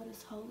dogs what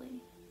is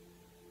holy.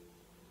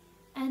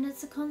 And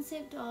it's a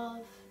concept of,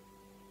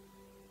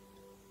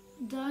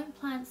 don't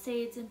plant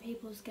seeds in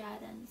people's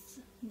gardens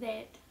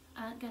that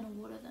aren't going to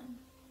water them.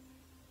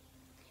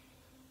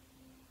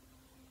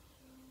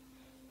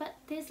 But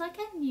there's like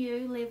a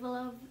new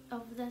level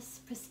of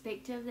this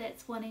perspective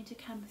that's wanting to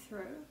come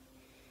through.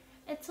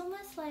 It's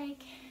almost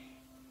like,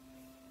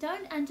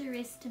 don't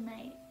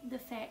underestimate the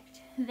fact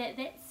that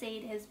that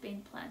seed has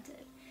been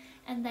planted.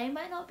 And they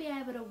might not be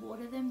able to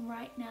water them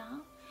right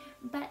now,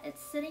 but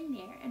it's sitting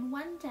there. And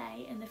one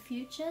day in the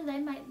future, they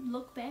might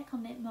look back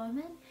on that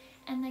moment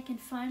and they can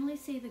finally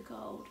see the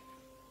gold.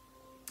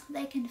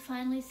 They can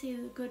finally see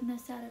the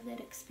goodness out of that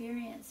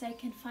experience. They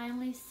can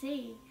finally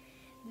see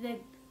the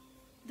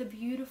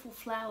beautiful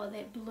flower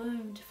that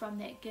bloomed from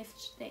that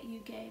gift that you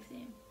gave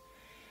them.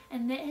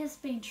 And that has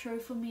been true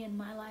for me in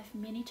my life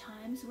many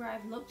times, where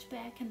I've looked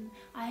back and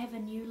I have a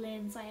new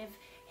lens. I have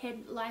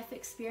had life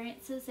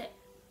experiences that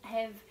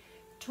have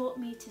taught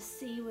me to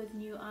see with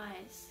new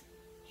eyes,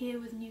 hear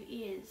with new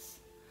ears,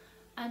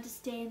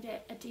 understand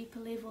at a deeper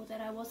level that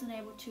I wasn't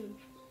able to,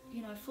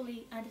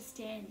 fully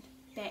understand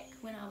back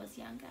when I was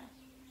younger.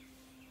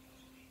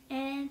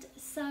 And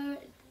so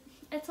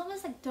it's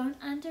almost like, don't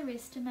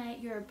underestimate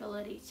your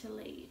ability to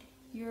lead,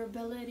 your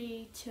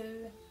ability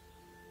to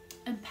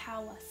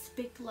empower,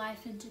 speak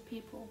life into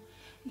people,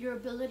 your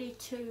ability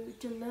to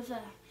deliver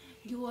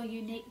your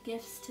unique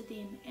gifts to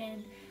them,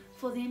 and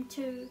for them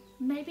to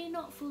maybe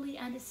not fully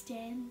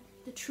understand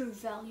the true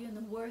value and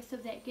the worth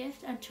of that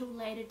gift until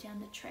later down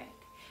the track.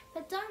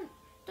 But don't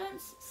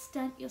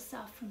stunt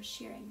yourself from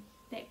sharing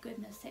that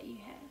goodness that you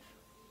have.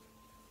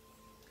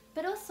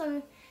 But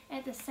also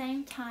at the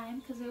same time,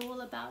 because we're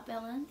all about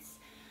balance,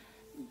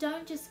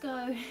 don't just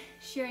go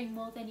sharing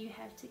more than you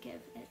have to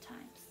give at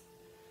times.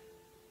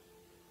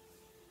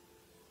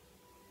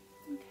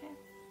 Okay.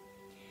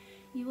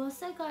 You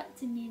also got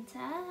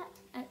Demeter.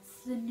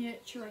 It's the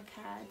Nurturer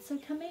card. So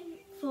coming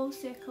full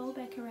circle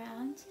back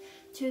around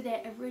to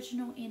that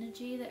original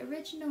energy, the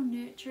original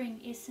nurturing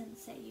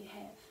essence that you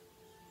have.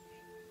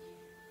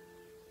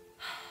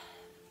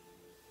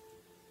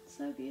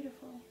 So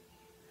beautiful.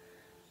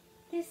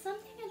 There's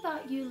something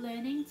about you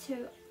learning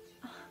to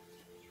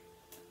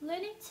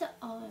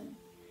own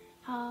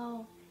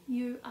how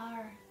you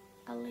are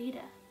a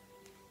leader.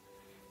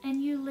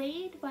 And you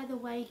lead by the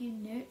way you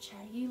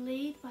nurture. You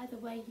lead by the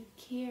way you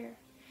care.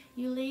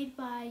 You lead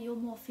by your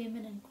more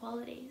feminine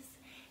qualities.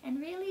 And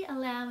really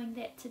allowing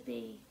that to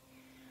be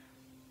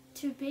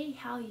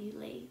how you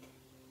lead.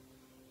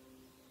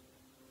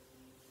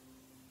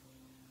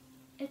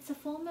 It's a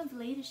form of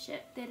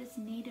leadership that is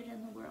needed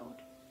in the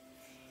world.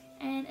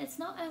 And it's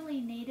not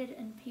only needed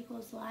in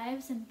people's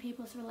lives and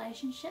people's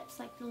relationships,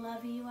 like the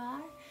lover you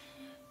are,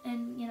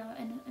 and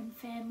in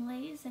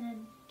families and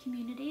in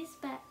communities,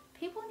 but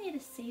people need to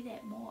see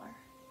that more.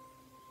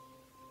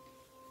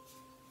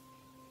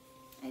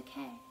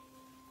 Okay.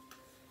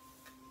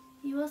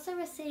 You also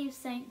receive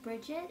Saint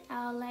Bridget,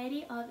 Our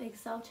Lady of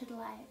Exalted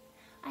Light.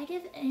 I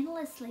give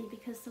endlessly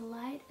because the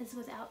light is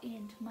without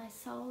end. My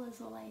soul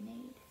is all I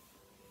need.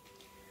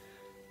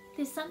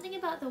 There's something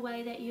about the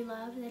way that you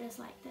love that is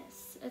like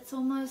this. It's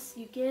almost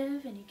you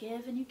give and you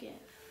give and you give.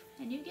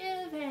 And you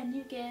give and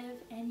you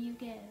give and you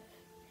give.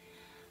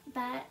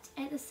 But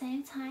at the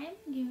same time,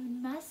 you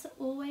must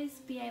always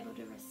be able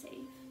to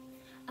receive.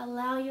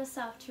 Allow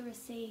yourself to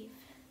receive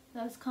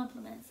those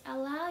compliments.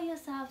 Allow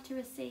yourself to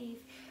receive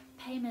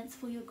payments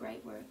for your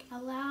great work.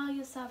 Allow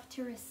yourself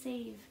to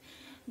receive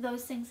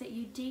those things that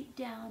you deep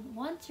down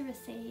want to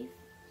receive.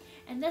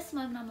 And this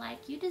moment I'm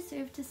like, you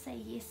deserve to say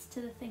yes to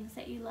the things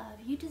that you love.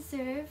 You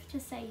deserve to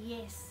say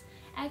yes.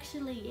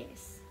 Actually,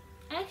 yes.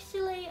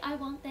 Actually, I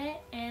want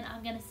that and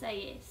I'm going to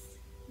say yes.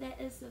 That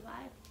is the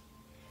vibe.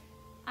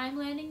 I'm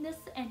learning this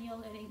and you're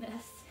learning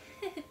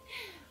this.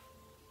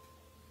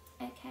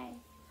 Okay.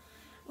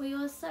 We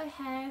also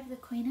have the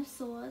Queen of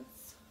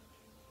Swords,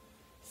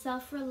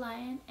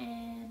 self-reliant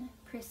and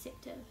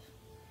perceptive.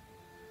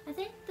 I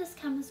think this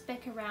comes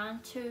back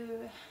around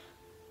to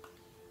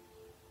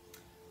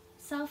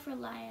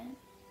self-reliant,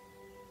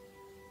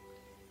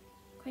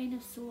 Queen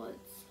of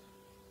Swords.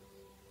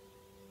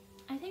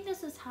 I think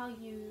this is how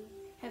you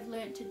have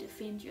learned to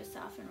defend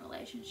yourself in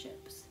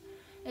relationships.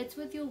 It's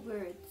with your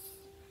words.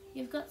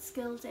 You've got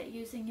skills at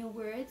using your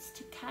words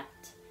to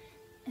cut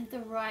at the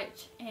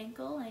right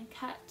angle and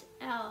cut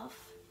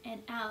off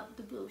and out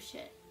the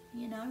bullshit.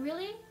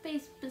 Really be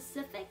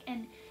specific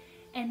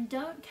and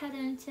don't cut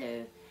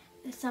into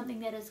something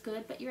that is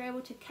good, but you're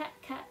able to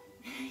cut,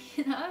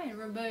 and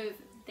remove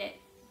that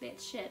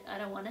shit. I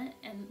don't want it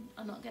and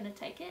I'm not going to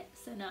take it,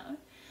 so no.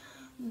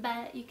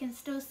 But you can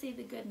still see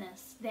the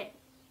goodness that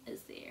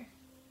is there.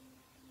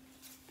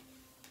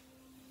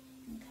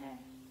 Okay.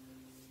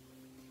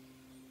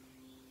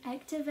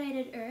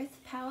 Activated earth,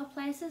 power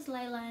places,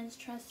 ley lines,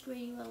 trust where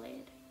you are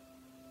led.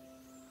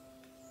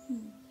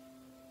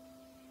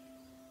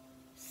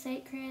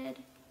 Sacred,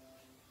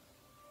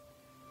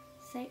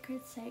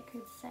 sacred,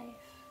 sacred, safe.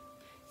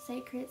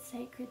 Sacred,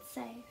 sacred,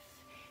 safe.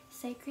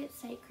 Sacred,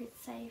 sacred,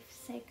 safe.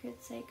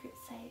 Sacred, sacred,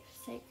 safe.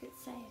 Sacred,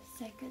 safe.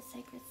 Sacred,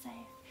 sacred,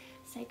 safe.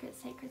 Sacred,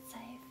 sacred,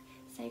 safe.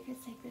 Sacred,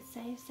 sacred,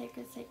 safe.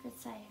 Sacred, sacred,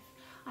 safe.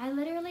 I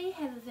literally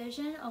have a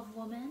vision of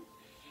women,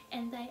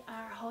 and they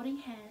are holding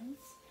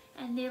hands,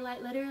 and they're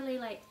like literally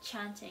like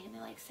chanting, and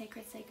they're like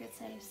sacred, sacred,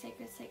 safe.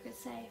 Sacred, sacred,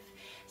 safe.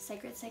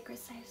 Sacred, sacred,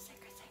 safe.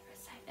 Sacred, sacred,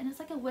 safe. And it's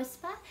like a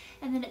whisper,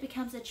 and then it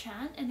becomes a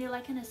chant, and they're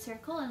like in a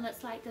circle, and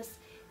it's like this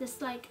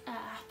like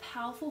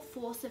powerful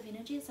force of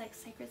energy. It's like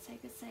sacred,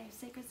 sacred, safe,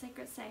 sacred,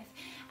 sacred, safe,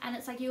 and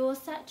it's like you all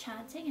start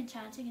chanting and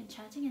chanting and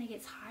chanting, and it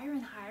gets higher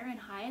and higher and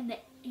higher, and the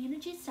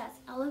energy starts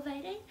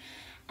elevating.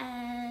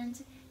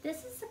 And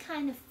this is the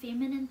kind of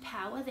feminine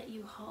power that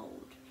you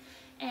hold,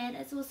 and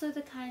it's also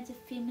the kinds of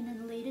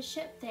feminine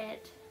leadership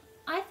that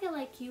I feel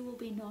like you will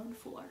be known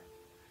for.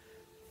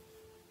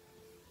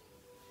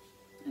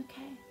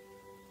 Okay,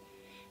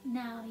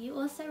 now you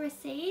also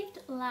received,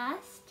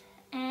 last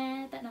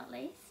but not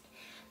least,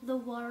 the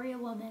warrior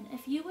woman.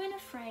 If you weren't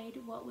afraid,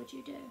 what would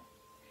you do?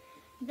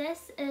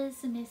 This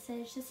is the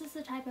message. This is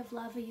the type of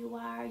lover you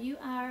are. You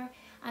are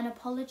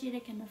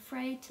unapologetic and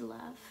afraid to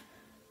love.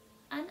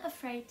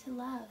 Unafraid to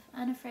love.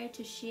 Unafraid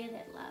to share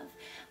that love.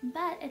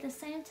 But at the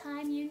same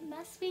time, you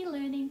must be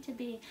learning to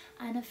be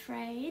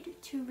unafraid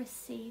to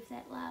receive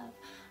that love.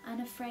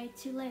 Unafraid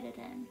to let it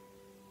in.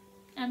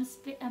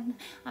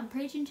 I'm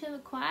preaching to the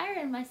choir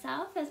and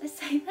myself as I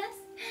say this.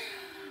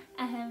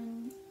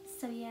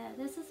 So yeah,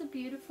 this is a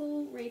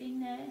beautiful reading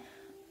that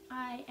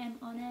I am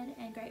honored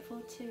and grateful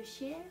to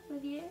share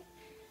with you.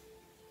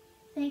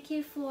 Thank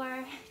you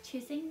for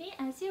choosing me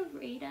as your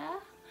reader.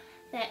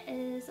 That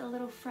is a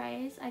little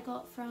phrase I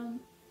got from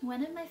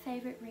one of my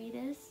favorite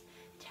readers,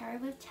 Tarot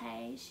with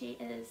Tay. She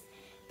is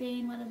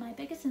been one of my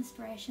biggest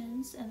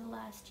inspirations in the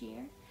last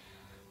year.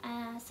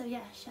 So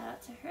yeah, shout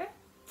out to her.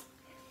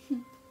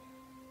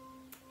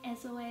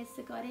 As always,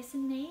 the goddess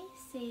in me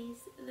sees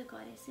the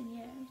goddess in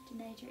you.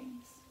 Danae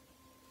Dreams.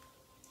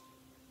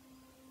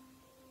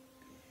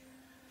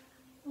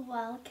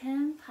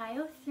 Welcome,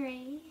 pile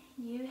 3.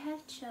 You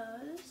have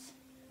chose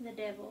the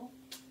devil.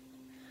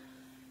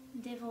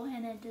 Devil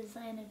in a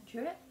designer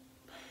drip.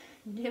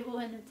 Devil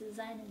in a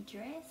designer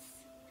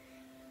dress.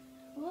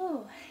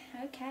 Ooh,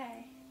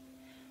 okay.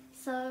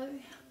 So,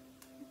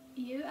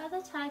 you are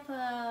the type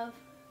of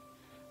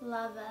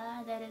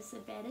lover that is the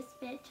baddest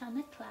bitch on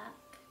the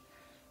clock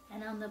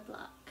and on the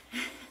block.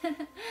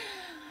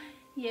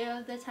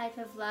 You're the type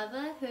of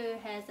lover who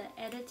has an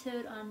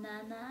attitude on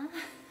Nana.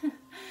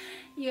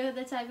 You're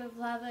the type of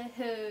lover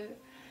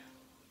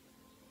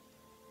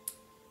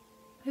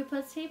who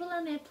puts people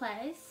in their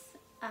place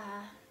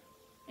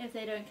if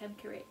they don't come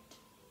correct.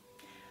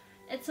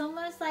 It's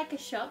almost like a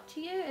shock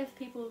to you if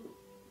people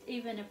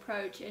even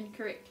approach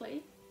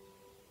incorrectly.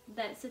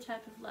 That's the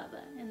type of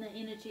lover and the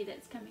energy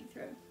that's coming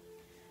through.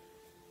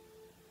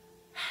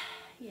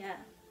 Yeah.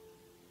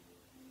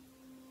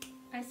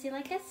 I see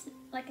like a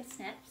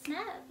snap.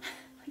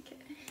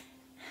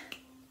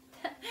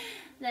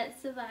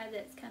 That's the vibe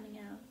that's coming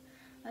out.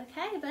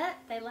 Okay, but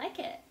they like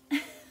it.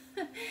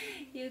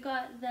 You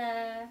got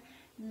the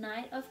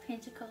Knight of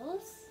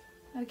Pentacles.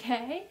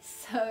 Okay,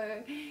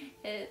 so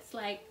it's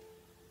like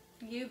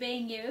you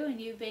being you,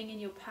 and you being in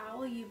your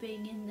power, you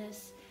being in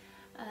this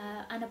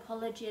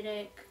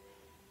unapologetic,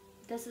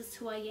 this is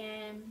who I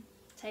am,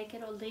 take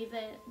it or leave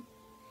it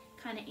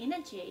kind of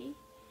energy,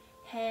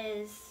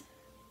 has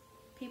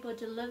people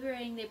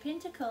delivering their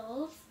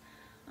pentacles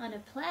on a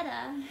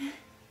platter,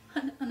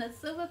 on a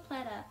silver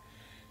platter,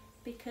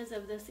 because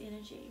of this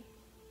energy.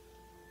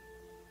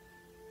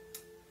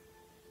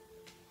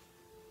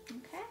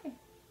 Okay.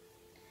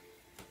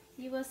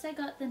 You also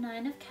got the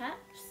Nine of Cups.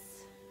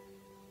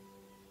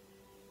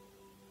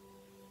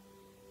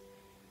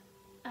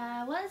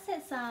 What's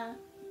that song?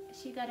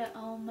 She got her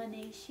own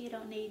money, she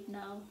don't need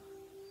no.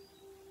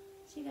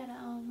 She got her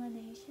own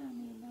money, she don't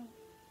need no.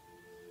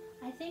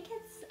 I think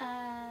it's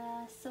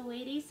a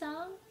Saweetie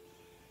song.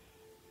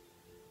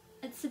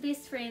 It's the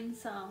best friend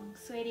song,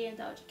 Saweetie and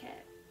Doja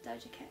Cat.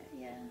 Doja Cat,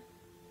 yeah.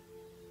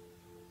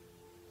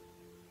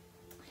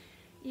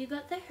 You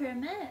got the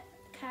Hermit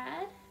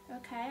card.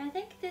 Okay, I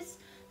think there's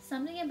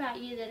something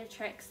about you that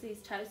attracts these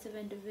types of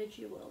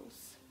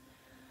individuals.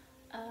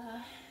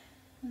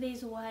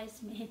 These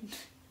wise men.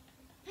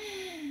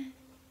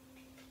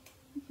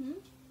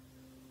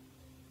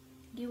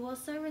 You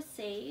also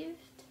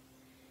received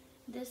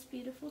this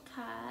beautiful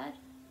card,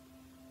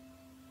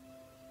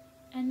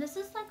 and this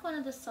is like one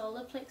of the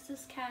solar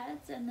plexus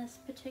cards in this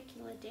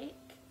particular deck.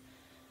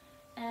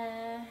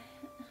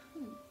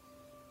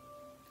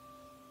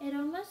 It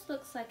almost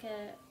looks like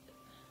a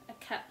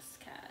cups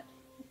card,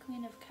 the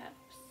Queen of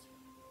Cups.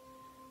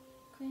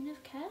 Queen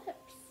of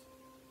Cups.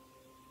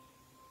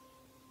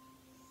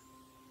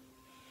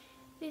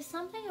 There's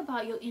something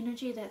about your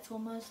energy that's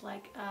almost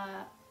like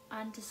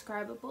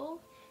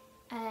undescribable,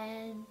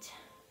 and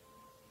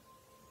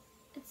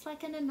it's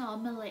like an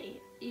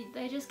anomaly.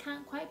 They just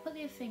can't quite put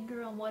their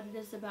finger on what it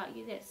is about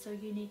you that's so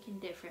unique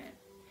and different.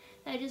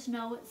 They just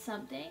know it's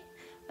something,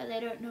 but they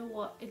don't know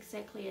what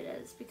exactly it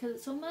is, because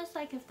it's almost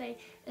like if they,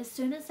 as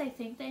soon as they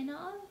think they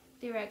know,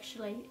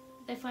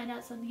 they find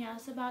out something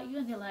else about you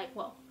and they're like,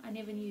 well, I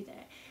never knew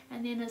that.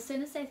 And then as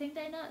soon as they think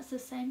they know, it's the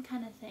same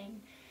kind of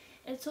thing.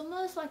 It's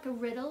almost like a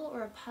riddle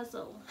or a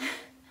puzzle.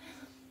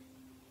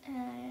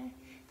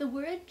 The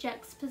word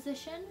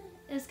juxtaposition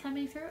is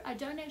coming through. I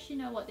don't actually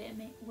know what that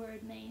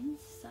word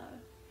means, so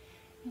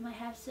you might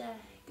have to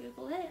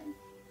Google it.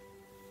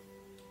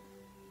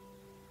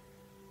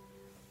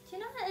 Do you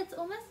know that it's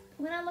almost,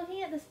 when I'm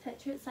looking at this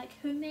picture, it's like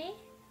who me,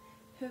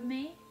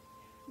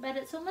 but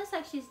it's almost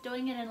like she's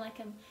doing it in like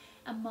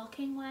a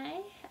mocking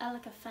way,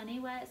 like a funny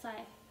way. It's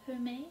like who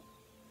me,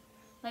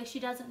 like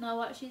she doesn't know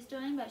what she's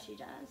doing, but she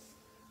does.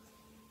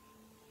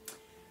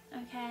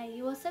 Okay,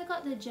 you also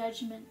got the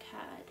Judgment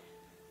card.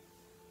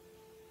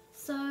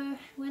 So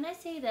when I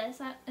see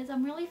this, as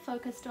I'm really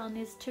focused on,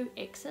 there's two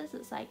X's.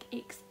 It's like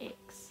XX.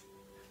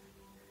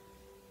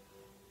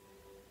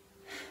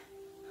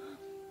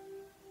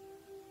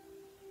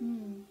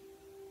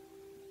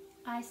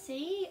 I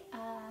see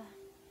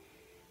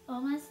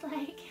almost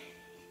like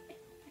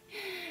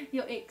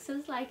your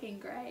X's like in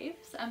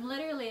graves. I'm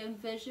literally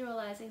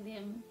visualizing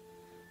them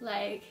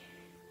like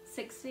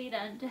 6 feet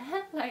under,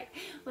 like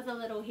with a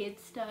little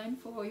headstone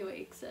for all your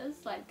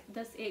X's, like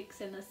this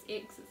X and this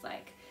X. It's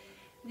like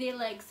they're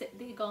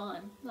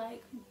gone,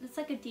 like it's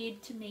like a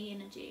dead to me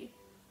energy,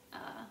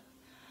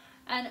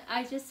 and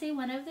I just see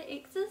one of the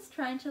X's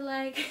trying to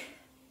like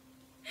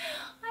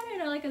I don't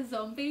know, like a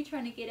zombie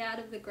trying to get out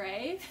of the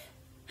grave,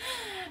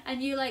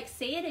 and you like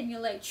see it and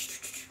you're like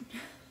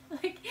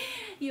like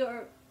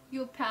your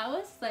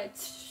powers like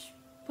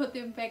put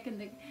them back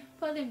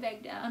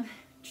down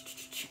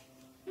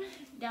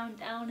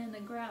down in the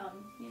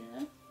ground, you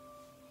know.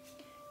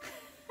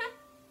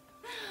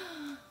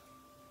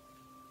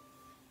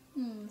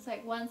 It's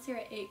like once you're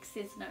at X,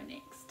 there's no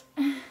next.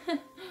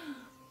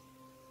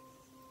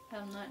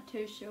 I'm not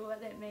too sure what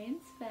that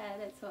means, but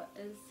that's what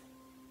is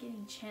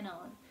getting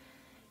channeled.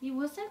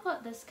 You also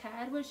got this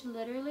card, which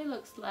literally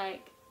looks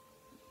like,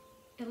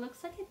 it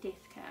looks like a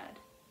death card.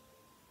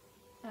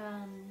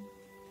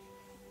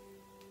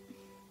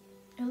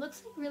 It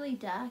looks like really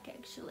dark,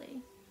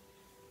 actually.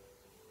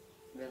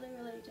 Really,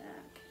 really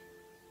dark.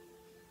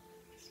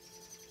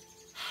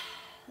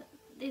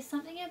 There's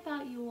something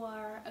about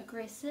your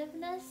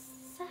aggressiveness.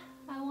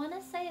 I want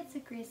to say it's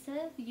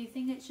aggressive. You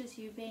think it's just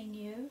you being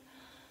you.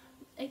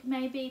 It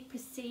may be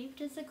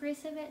perceived as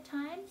aggressive at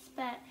times,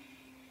 but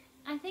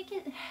I think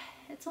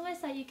it's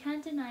almost like you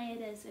can't deny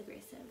it as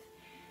aggressive.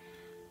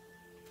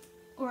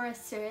 Or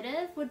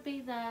assertive would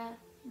be the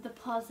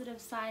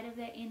positive side of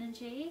that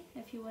energy,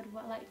 if you would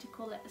like to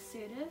call it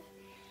assertive.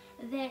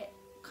 That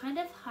kind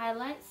of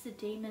highlights the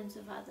demons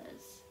of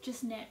others,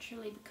 just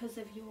naturally, because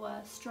of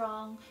your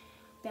strong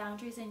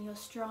boundaries and your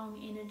strong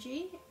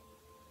energy.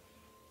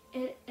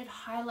 It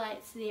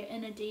highlights their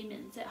inner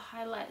demons, it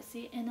highlights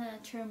their inner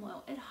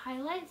turmoil, it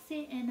highlights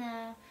their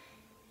inner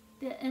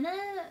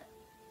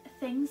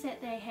things that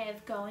they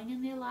have going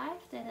in their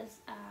life that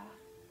is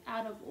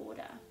out of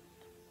order.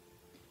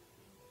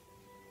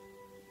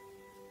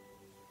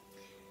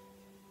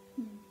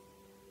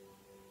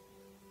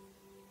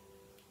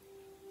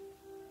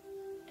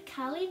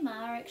 Kali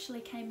Ma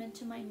actually came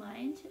into my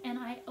mind, and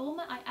I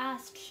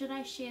asked, should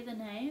I share the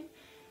name?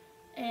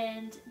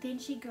 And then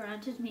she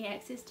granted me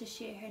access to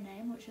share her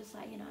name, which was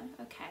like, you know,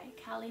 okay,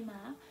 Kali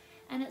Ma.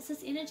 And it's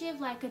this energy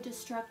of like a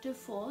destructive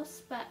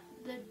force, but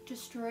the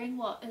destroying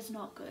what is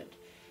not good,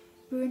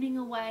 burning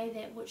away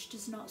that which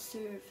does not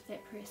serve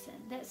that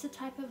person. That's the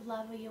type of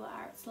lover you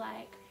are. It's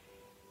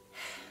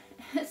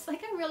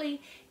like a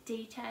really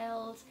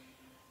detailed,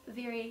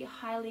 very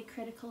highly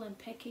critical and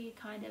picky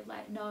kind of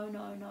like, no,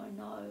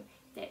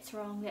 that's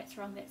wrong, that's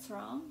wrong, that's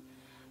wrong.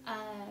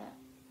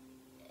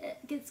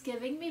 It's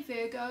giving me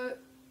Virgo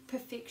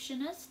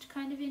perfectionist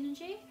kind of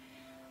energy,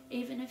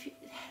 even if you,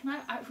 no,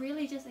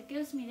 it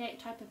gives me that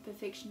type of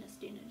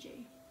perfectionist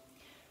energy.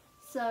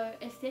 So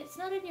if that's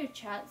not in your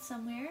chart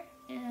somewhere,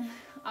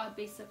 I'd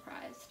be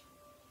surprised.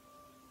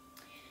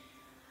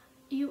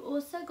 You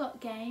also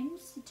got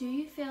games. Do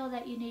you feel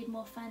that you need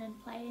more fun and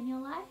play in your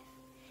life?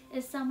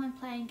 Is someone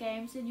playing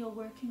games in your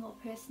working or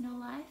personal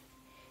life?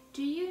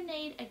 Do you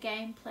need a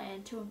game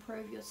plan to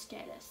improve your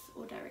status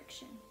or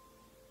direction?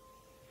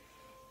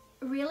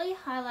 Really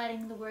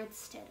highlighting the word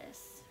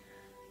status.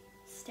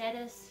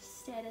 Status,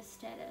 status,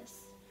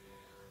 status.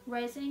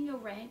 Raising your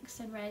ranks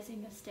and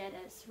raising your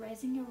status.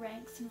 Raising your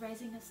ranks and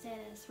raising your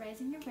status.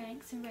 Raising your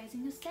ranks and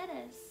raising your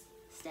status.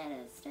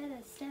 Status,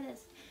 status,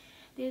 status.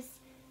 It's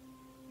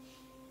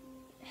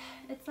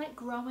like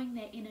growing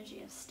that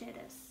energy of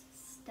status,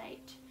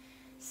 state,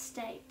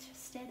 state,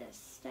 status,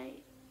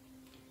 state,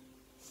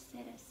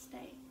 status,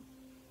 state.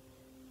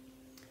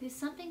 There's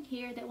something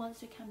here that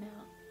wants to come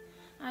out.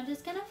 I'm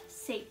just going to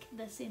seek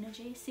this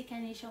energy. Seek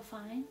and ye shall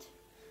find.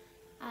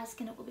 Ask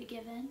and it will be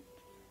given.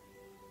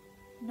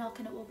 Knock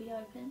and it will be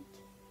opened.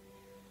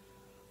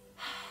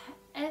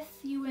 If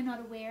you were not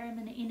aware, I'm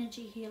an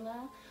energy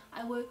healer.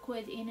 I work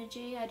with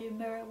energy. I do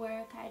mirror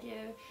work. I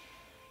do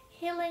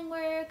healing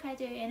work. I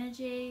do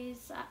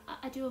energies.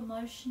 I do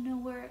emotional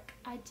work.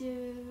 I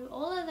do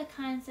all of the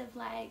kinds of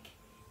like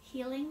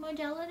healing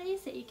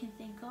modalities that you can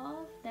think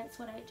of. That's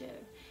what I do.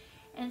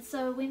 And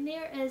so when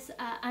there is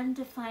an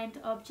undefined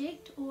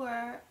object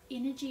or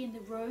energy in the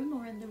room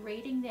or in the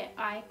reading that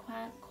I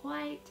can't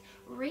quite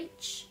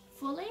reach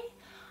fully,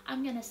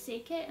 I'm going to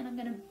seek it and I'm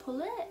going to pull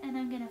it and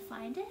I'm going to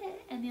find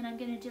it and then I'm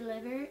going to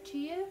deliver it to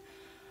you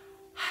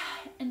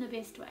in the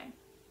best way.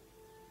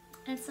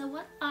 And so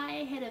what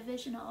I had a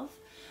vision of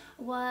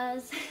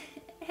was,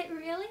 it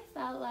really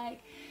felt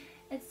like,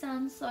 it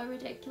sounds so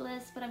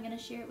ridiculous, but I'm going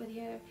to share it with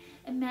you.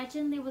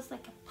 Imagine there was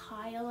like a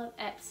pile of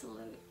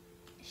absolute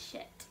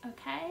shit,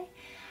 okay?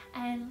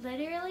 And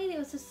literally there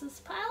was just this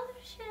pile of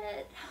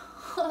shit,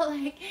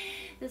 like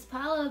this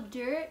pile of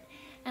dirt,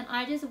 and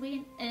I just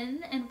went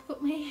in and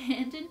put my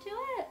hand into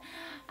it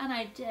and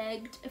I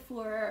digged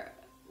for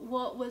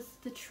what was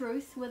the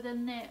truth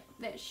within that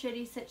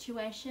shitty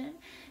situation,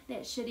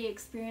 that shitty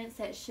experience,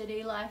 that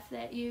shitty life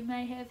that you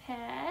may have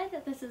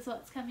had. This is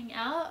what's coming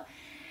out,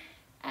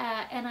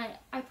 and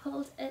I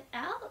pulled it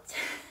out.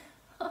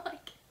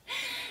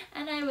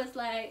 And I was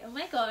like, oh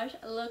my gosh,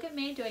 look at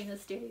me doing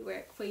this dirty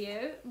work for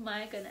you.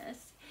 My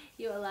goodness,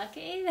 you are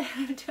lucky that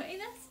I'm doing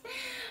this.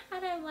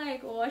 And I'm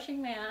like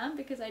washing my arm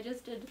because I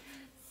just did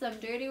some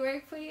dirty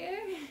work for you.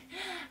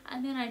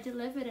 And then I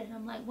delivered it and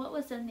I'm like, what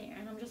was in there?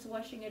 And I'm just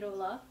washing it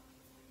all off.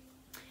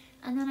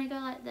 And then I go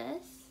like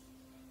this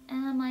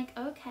and I'm like,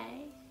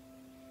 okay,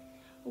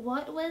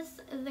 what was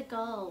the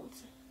gold?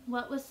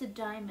 What was the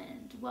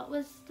diamond? What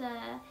was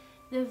the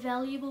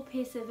valuable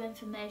piece of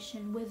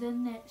information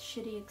within that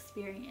shitty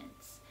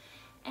experience?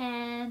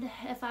 And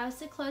if I was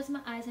to close my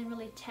eyes and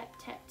really tap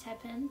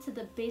into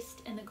the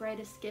best and the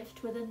greatest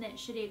gift within that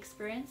shitty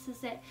experience, is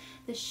that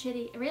the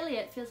shitty, really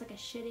it feels like a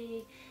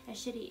shitty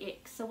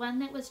ex, the one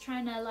that was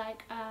trying to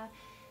like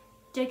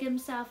dig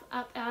himself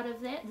up out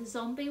of that, the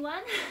zombie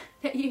one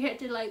that you had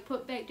to like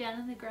put back down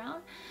in the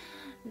ground,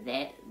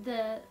 that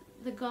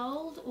the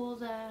gold or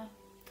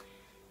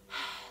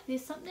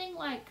there's something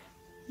like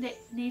that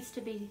needs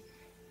to be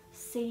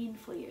seen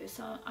for you.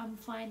 So I'm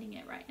finding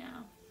it right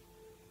now.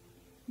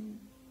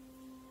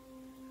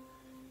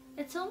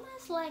 It's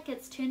almost like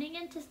it's turning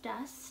into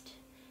dust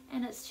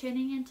and it's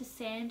turning into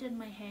sand in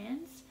my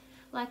hands.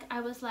 Like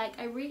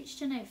I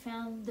reached and I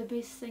found the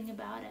best thing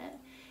about it.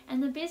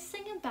 And the best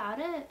thing about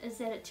it is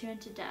that it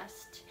turned to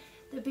dust.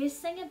 The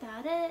best thing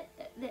about it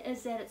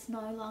is that it's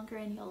no longer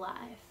in your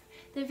life.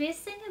 The best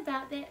thing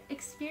about that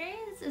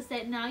experience is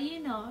that now you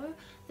know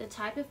the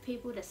type of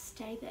people to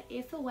stay the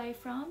F away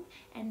from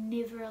and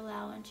never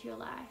allow into your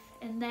life.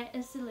 And that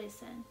is the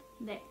lesson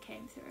that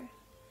came through.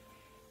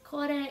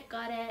 Caught it,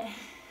 got it,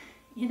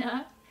 you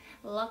know,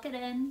 lock it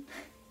in.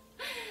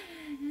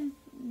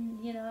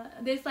 You know,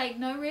 there's like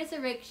no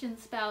resurrection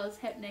spells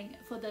happening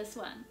for this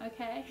one,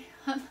 okay?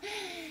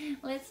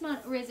 Let's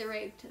not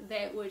resurrect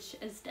that which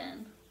is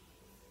done.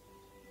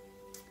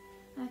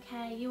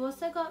 Okay, you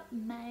also got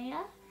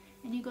Maya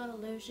and you got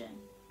illusion.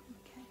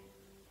 Okay.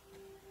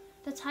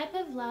 The type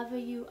of lover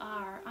you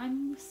are,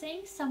 I'm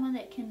seeing someone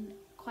that can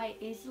quite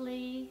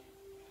easily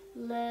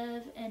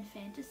live in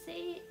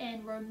fantasy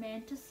and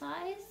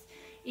romanticize.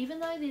 Even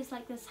though there's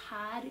like this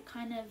hard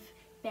kind of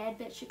bad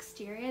bitch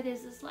exterior,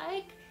 there's this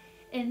like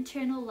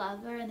internal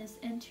lover and this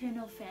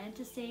internal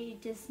fantasy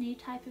Disney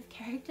type of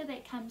character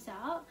that comes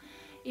out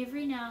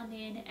every now and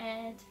then,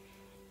 and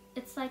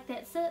it's like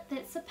that's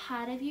a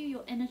part of you,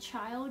 your inner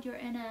child, your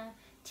inner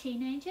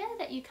teenager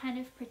that you kind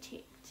of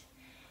protect.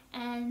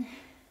 And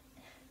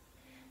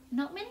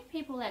not many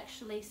people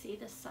actually see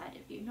this side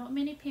of you. Not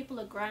many people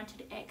are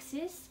granted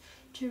access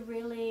to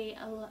really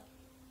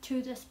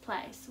to this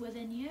place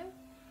within you,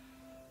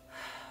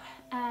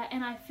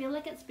 and I feel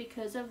like it's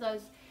because of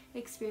those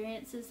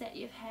experiences that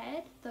you've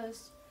had,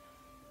 those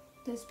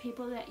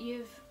people that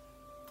you've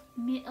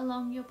met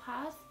along your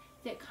path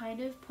that kind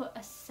of put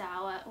a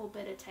sour or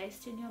bitter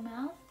taste in your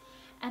mouth.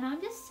 And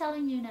I'm just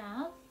telling you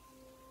now,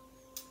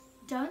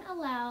 don't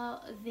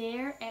allow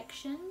their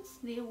actions,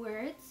 their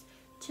words,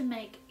 to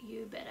make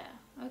you bitter.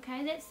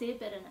 Okay, that's their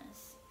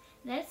bitterness,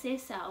 that's their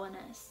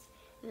sourness,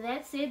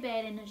 that's their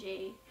bad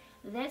energy,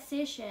 that's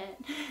their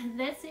shit,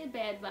 that's their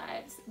bad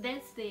vibes,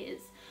 that's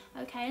theirs.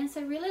 Okay, and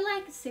so really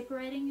like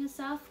separating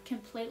yourself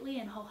completely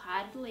and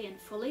wholeheartedly and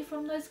fully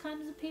from those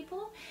kinds of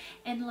people,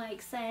 and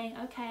like saying,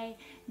 okay,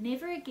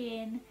 never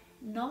again,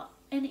 not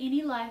in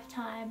any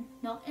lifetime,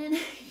 not in,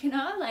 you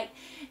know, like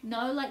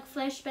no like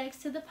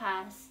flashbacks to the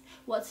past.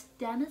 What's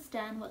done is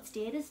done, what's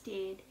dead is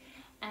dead,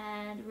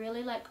 and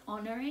really like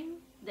honoring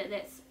that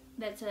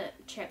that's a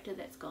chapter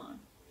that's gone.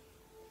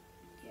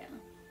 Yeah.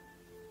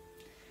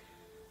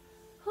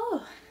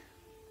 Whew.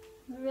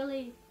 We're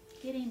really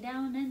getting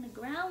down in the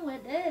ground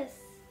with this.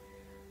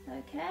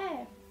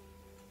 Okay.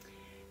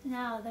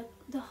 Now,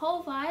 the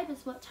whole vibe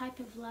is what type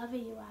of lover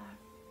you are.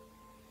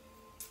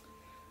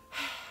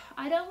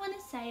 I don't want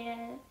to say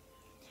it.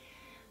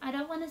 I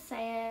don't want to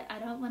say it. I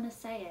don't want to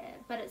say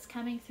it. But it's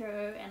coming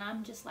through, and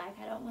I'm just like,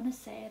 I don't want to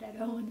say it. I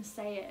don't want to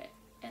say it.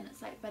 And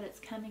it's like, but it's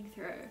coming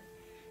through.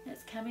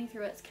 It's coming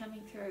through. It's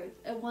coming through.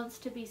 It wants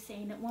to be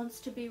seen. It wants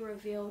to be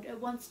revealed. It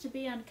wants to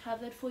be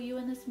uncovered for you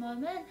in this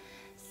moment.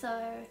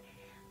 So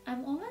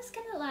I'm almost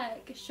gonna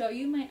like show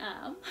you my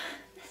arm.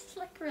 It's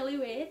like really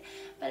weird,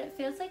 but it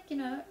feels like, you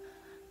know,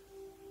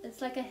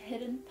 it's like a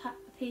hidden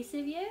piece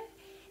of you.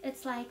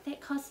 It's like that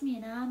cost me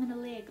an arm and a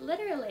leg,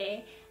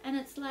 literally. And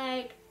it's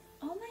like,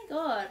 oh my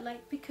god,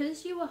 like,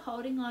 because you were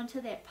holding on to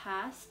that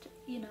past,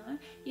 you know,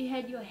 you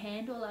had your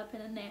hand all up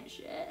in that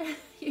shit.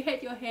 You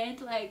had your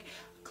hand like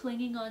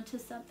clinging on to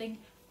something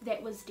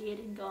that was dead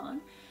and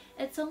gone.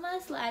 It's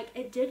almost like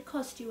it did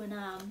cost you an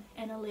arm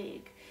and a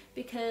leg,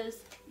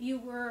 because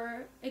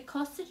it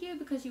costed you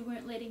because you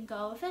weren't letting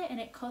go of it, and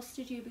it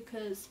costed you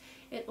because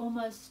it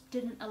almost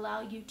didn't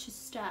allow you to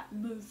start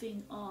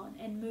moving on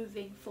and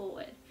moving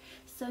forward.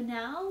 So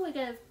now we're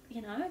gonna,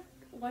 you know,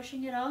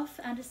 washing it off,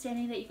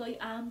 understanding that you got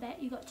your arm back,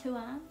 you got 2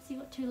 arms, you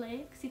got 2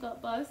 legs, you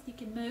got both, you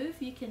can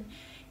move, you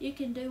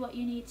can do what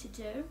you need to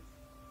do.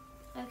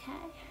 Okay.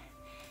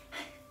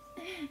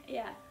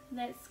 Yeah,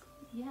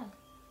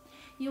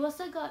 you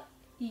also got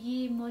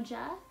Yi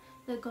Moja,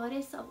 the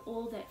goddess of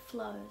all that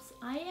flows.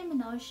 I am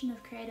an ocean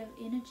of creative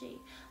energy.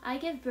 I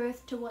give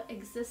birth to what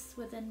exists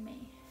within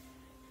me.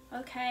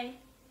 Okay.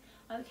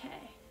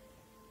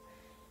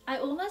 I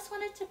almost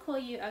wanted to call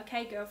you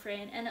okay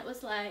girlfriend, and it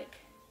was like,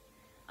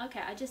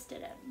 okay, I just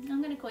did it.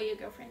 I'm gonna call you a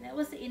girlfriend. That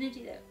was the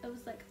energy that it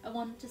was like I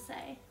wanted to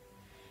say.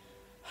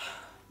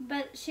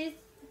 But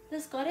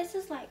this goddess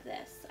is like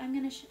this. I'm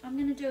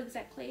gonna do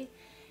exactly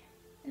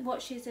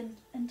what she's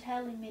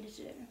entailing me to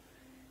do.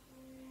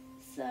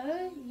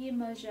 So,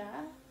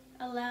 Yemoja,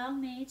 allow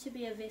me to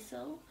be a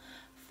vessel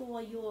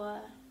for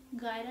your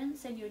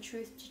guidance and your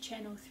truth to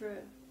channel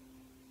through.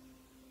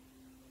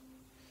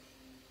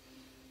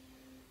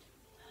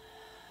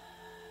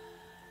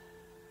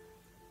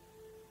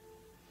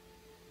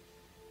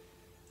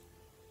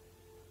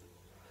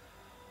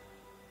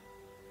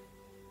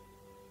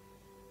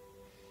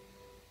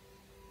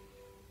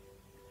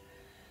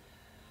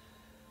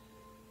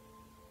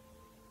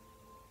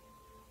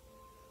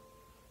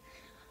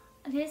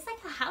 There's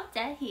like a how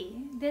dare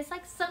he. There's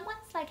like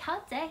someone's like how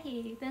dare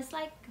he. There's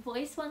like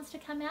voice wants to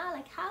come out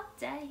like how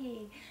dare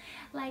he.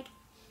 Like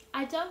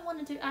I don't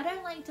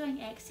like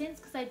doing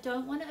accents because I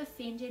don't want to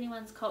offend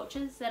anyone's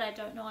cultures that I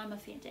don't know I'm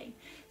offending.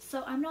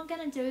 So I'm not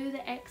going to do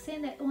the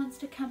accent that wants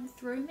to come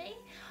through me,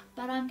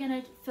 but I'm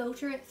going to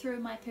filter it through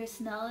my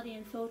personality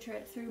and filter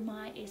it through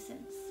my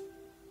essence.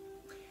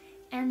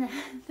 And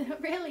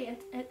really,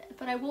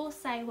 but I will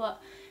say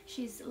what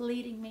she's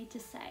leading me to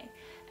say.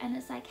 And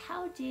it's like,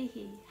 how dare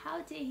he? How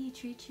dare he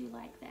treat you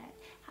like that?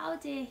 How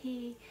dare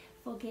he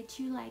forget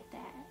you like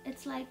that?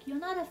 It's like, you're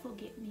not a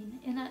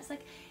forget-me-not. You know, it's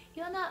like,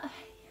 you're not,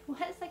 what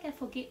is like a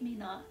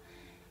forget-me-not?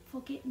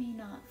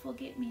 Forget-me-not,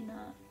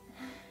 forget-me-not.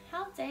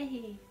 How dare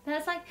he?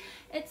 That's like,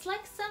 it's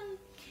like some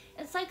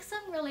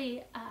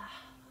really,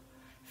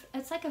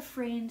 it's like a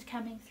friend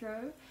coming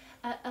through.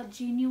 A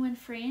genuine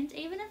friend,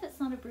 even if it's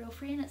not a real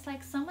friend, it's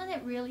like someone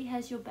that really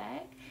has your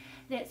back,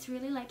 that's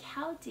really like,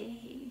 how dare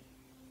he?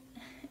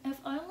 If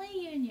only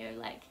you knew,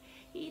 like,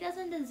 he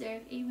doesn't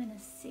deserve even a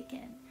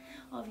second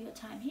of your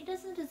time. He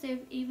doesn't deserve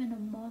even a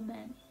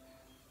moment.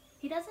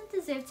 He doesn't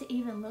deserve to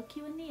even look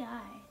you in the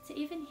eye, to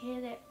even hear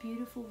that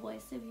beautiful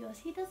voice of yours.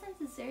 He doesn't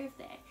deserve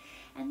that.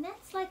 And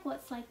that's like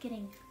what's like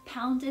getting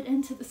pounded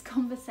into this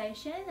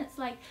conversation. It's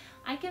like,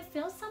 I can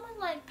feel someone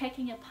like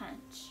packing a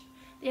punch.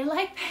 They're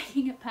like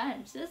packing a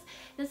punch.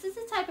 This is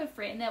the type of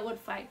friend that would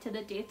fight to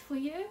the death for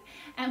you,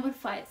 and would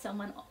fight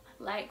someone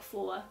like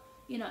for,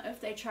 you know, if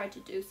they tried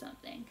to do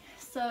something.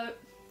 So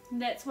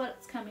that's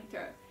what's coming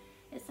through.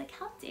 It's like,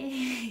 how dare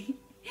he?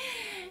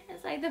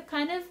 It's like the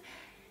kind of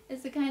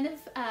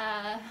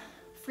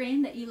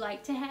friend that you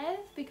like to have,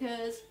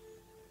 because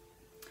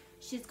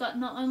she's got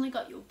not only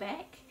got your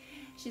back,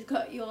 she's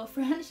got your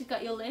front, she's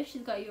got your left,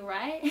 she's got your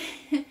right.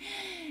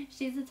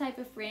 She's the type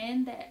of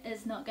friend that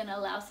is not going to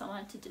allow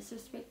someone to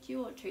disrespect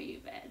you or treat you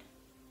bad.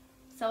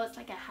 So it's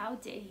like a how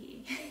dare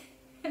he.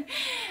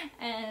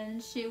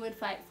 And she would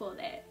fight for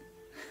that.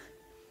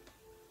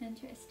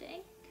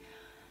 Interesting.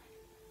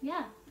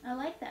 Yeah, I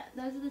like that.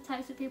 Those are the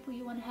types of people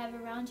you want to have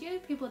around you.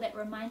 People that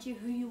remind you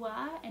who you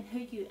are and who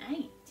you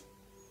ain't.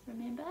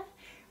 Remember?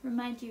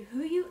 Remind you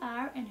who you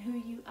are and who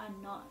you are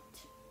not.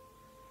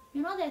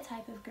 You're not that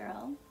type of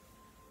girl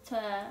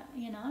to,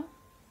 you know,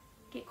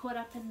 get caught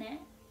up in that.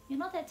 You're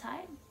not that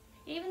type.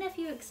 Even if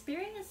you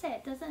experience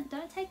that,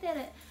 don't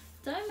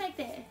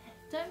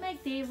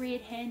make their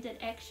red-handed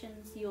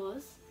actions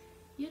yours.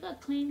 You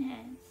got clean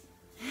hands.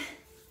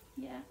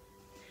 Yeah.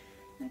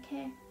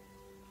 Okay.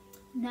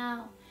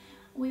 Now,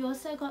 we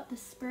also got the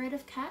Spirit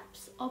of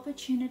Cups,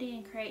 opportunity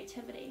and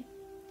creativity.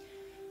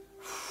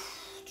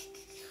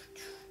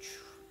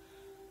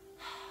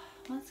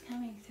 What's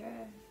coming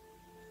through?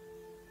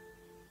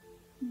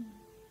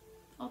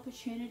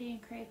 opportunity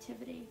and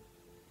creativity.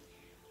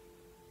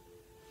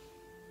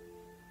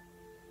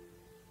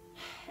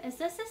 Is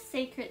this a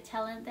secret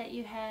talent that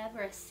you have,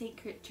 or a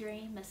secret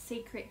dream, a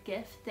secret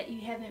gift that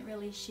you haven't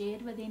really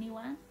shared with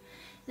anyone?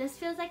 This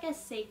feels like a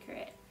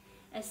secret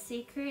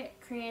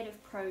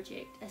creative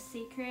project, a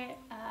secret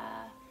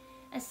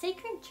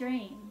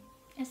dream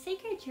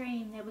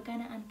that we're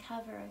going to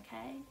uncover,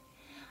 okay?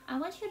 I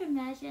want you to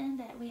imagine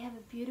that we have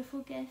a beautiful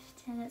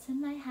gift and it's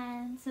in my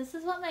hands. This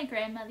is what my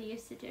grandmother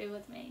used to do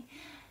with me.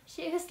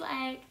 She was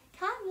like,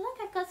 come, look,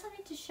 I've got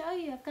something to show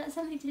you. I've got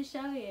something to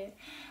show you.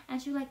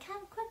 And she was like,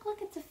 come, quick, look,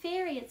 it's a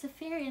fairy. It's a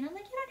fairy. And I'm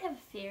like, you don't have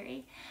a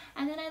fairy.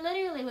 And then I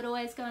literally would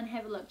always go and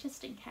have a look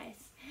just in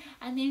case.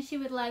 And then she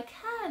would like,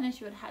 ah, and then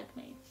she would hug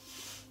me.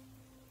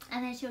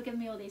 And then she would give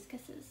me all these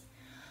kisses.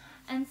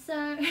 And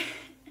so,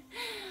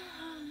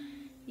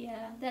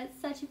 yeah, that's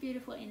such a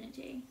beautiful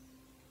energy.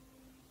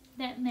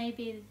 That may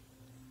be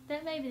the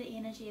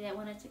energy that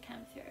wanted to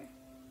come through.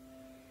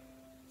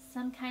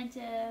 Some kind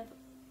of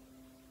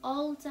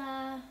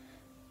older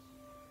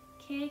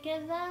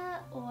caregiver,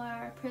 or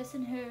a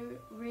person who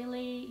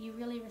you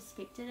really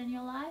respected in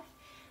your life,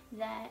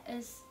 that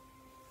is,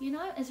 you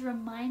know, is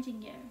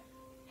reminding you,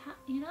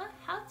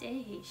 how dare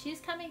he?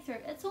 She's coming through.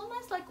 It's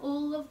almost like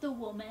all of the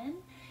women,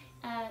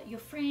 your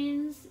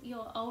friends,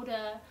 your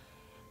older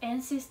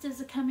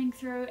ancestors are coming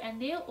through, and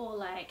they're all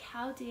like,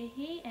 how dare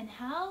he? And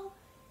how,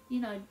 you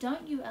know,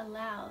 don't you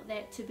allow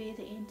that to be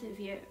the end of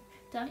you.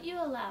 Don't you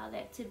allow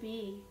that to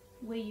be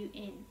where you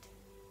end.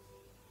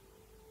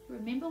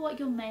 Remember what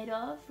you're made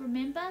of.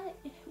 Remember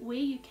where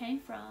you came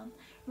from.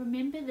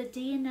 Remember the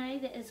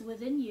DNA that is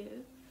within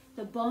you,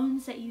 the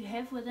bones that you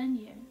have within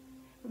you.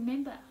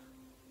 Remember.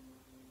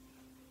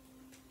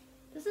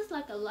 This is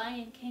like a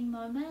Lion King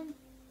moment,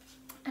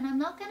 and I'm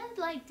not going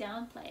to like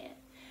downplay it.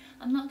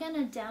 I'm not going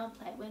to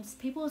downplay it. When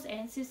people's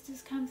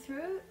ancestors come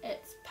through,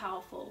 it's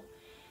powerful.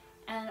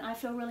 And I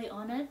feel really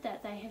honored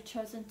that they have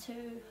chosen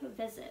to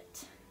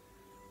visit.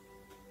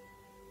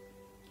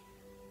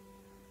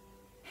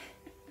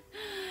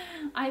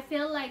 I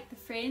feel like the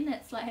friend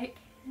that's like,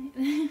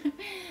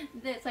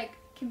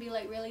 can be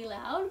like really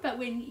loud, but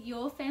when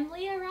your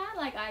family are around,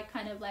 like I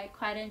kind of like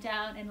quieten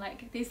down, and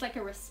like there's like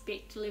a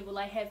respect level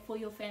I have for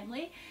your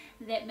family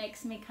that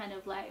makes me kind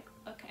of like,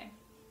 okay.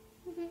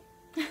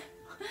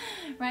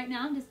 Right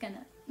now I'm just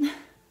gonna,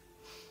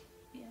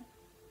 yeah.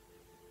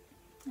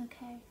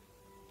 Okay.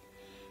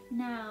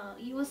 Now,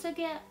 you also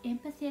get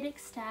empathetic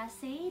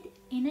starseed,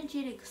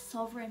 energetic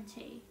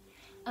sovereignty,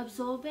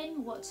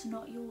 absorbing what's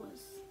not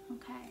yours,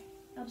 okay?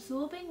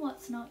 Absorbing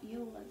what's not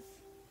yours.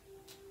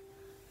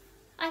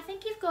 I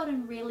think you've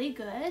gotten really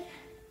good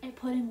at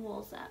putting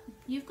walls up.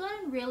 You've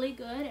gotten really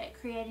good at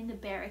creating the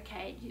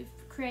barricade. You've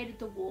created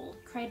the wall,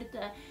 created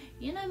the,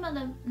 you know,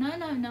 mother, no,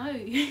 no, no,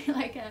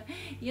 like a,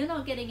 you're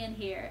not getting in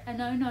here, a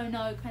no, no,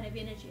 no kind of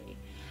energy.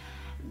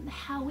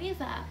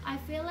 However, I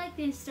feel like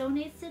there still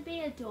needs to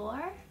be a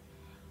door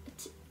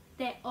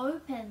that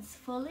opens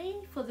fully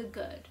for the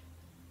good,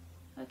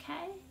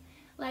 okay?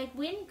 Like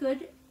when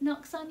good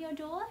knocks on your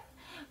door,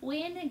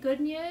 when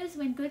good news,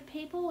 when good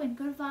people, when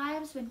good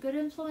vibes, when good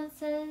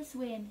influences,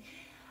 when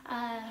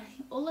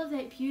all of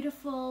that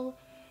beautiful,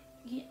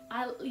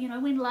 you know,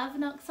 when love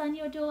knocks on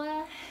your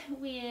door,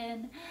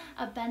 when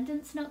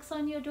abundance knocks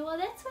on your door,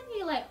 that's when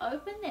you like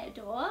open that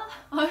door,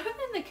 open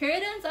the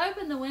curtains,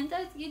 open the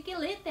windows, you can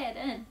let that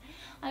in,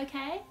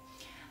 okay?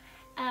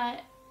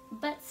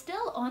 But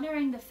still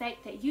honoring the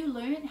fact that you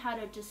learned how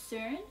to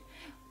discern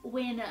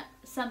when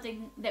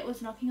something that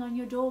was knocking on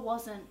your door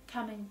wasn't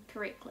coming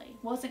correctly,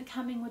 wasn't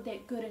coming with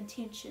that good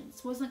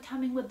intentions, wasn't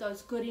coming with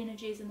those good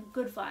energies and the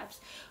good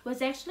vibes,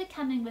 was actually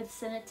coming with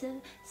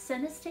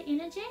sinister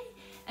energy,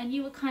 and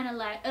you were kind of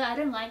like, oh, I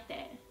don't like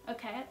that,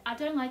 okay, I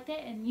don't like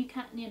that, and you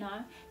can't, you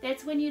know,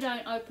 that's when you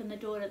don't open the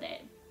door to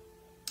that,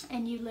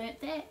 and you learnt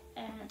that,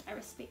 and I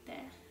respect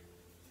that.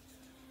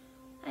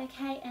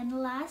 Okay,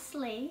 and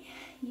lastly,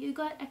 you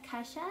got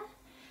Akasha.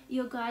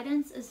 Your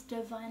guidance is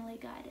divinely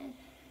guided.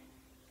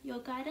 Your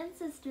guidance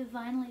is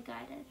divinely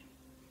guided.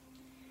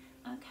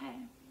 Okay.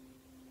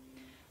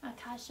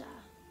 Akasha.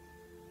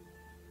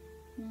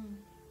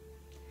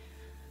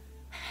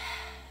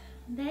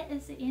 That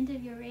is the end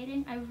of your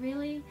reading. I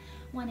really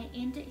want to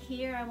end it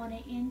here. I want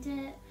to end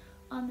it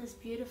on this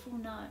beautiful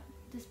note.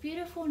 This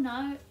beautiful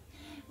note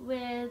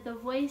with the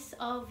voice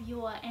of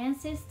your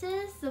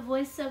ancestors, the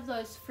voice of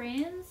those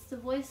friends, the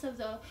voice of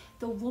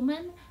the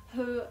woman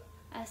who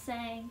are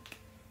saying,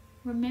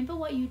 remember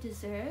what you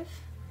deserve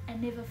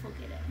and never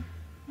forget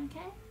it,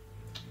 okay?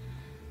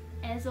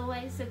 As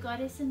always, the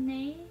goddess in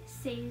me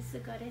sees the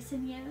goddess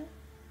in you.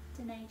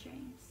 Danae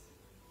dreams.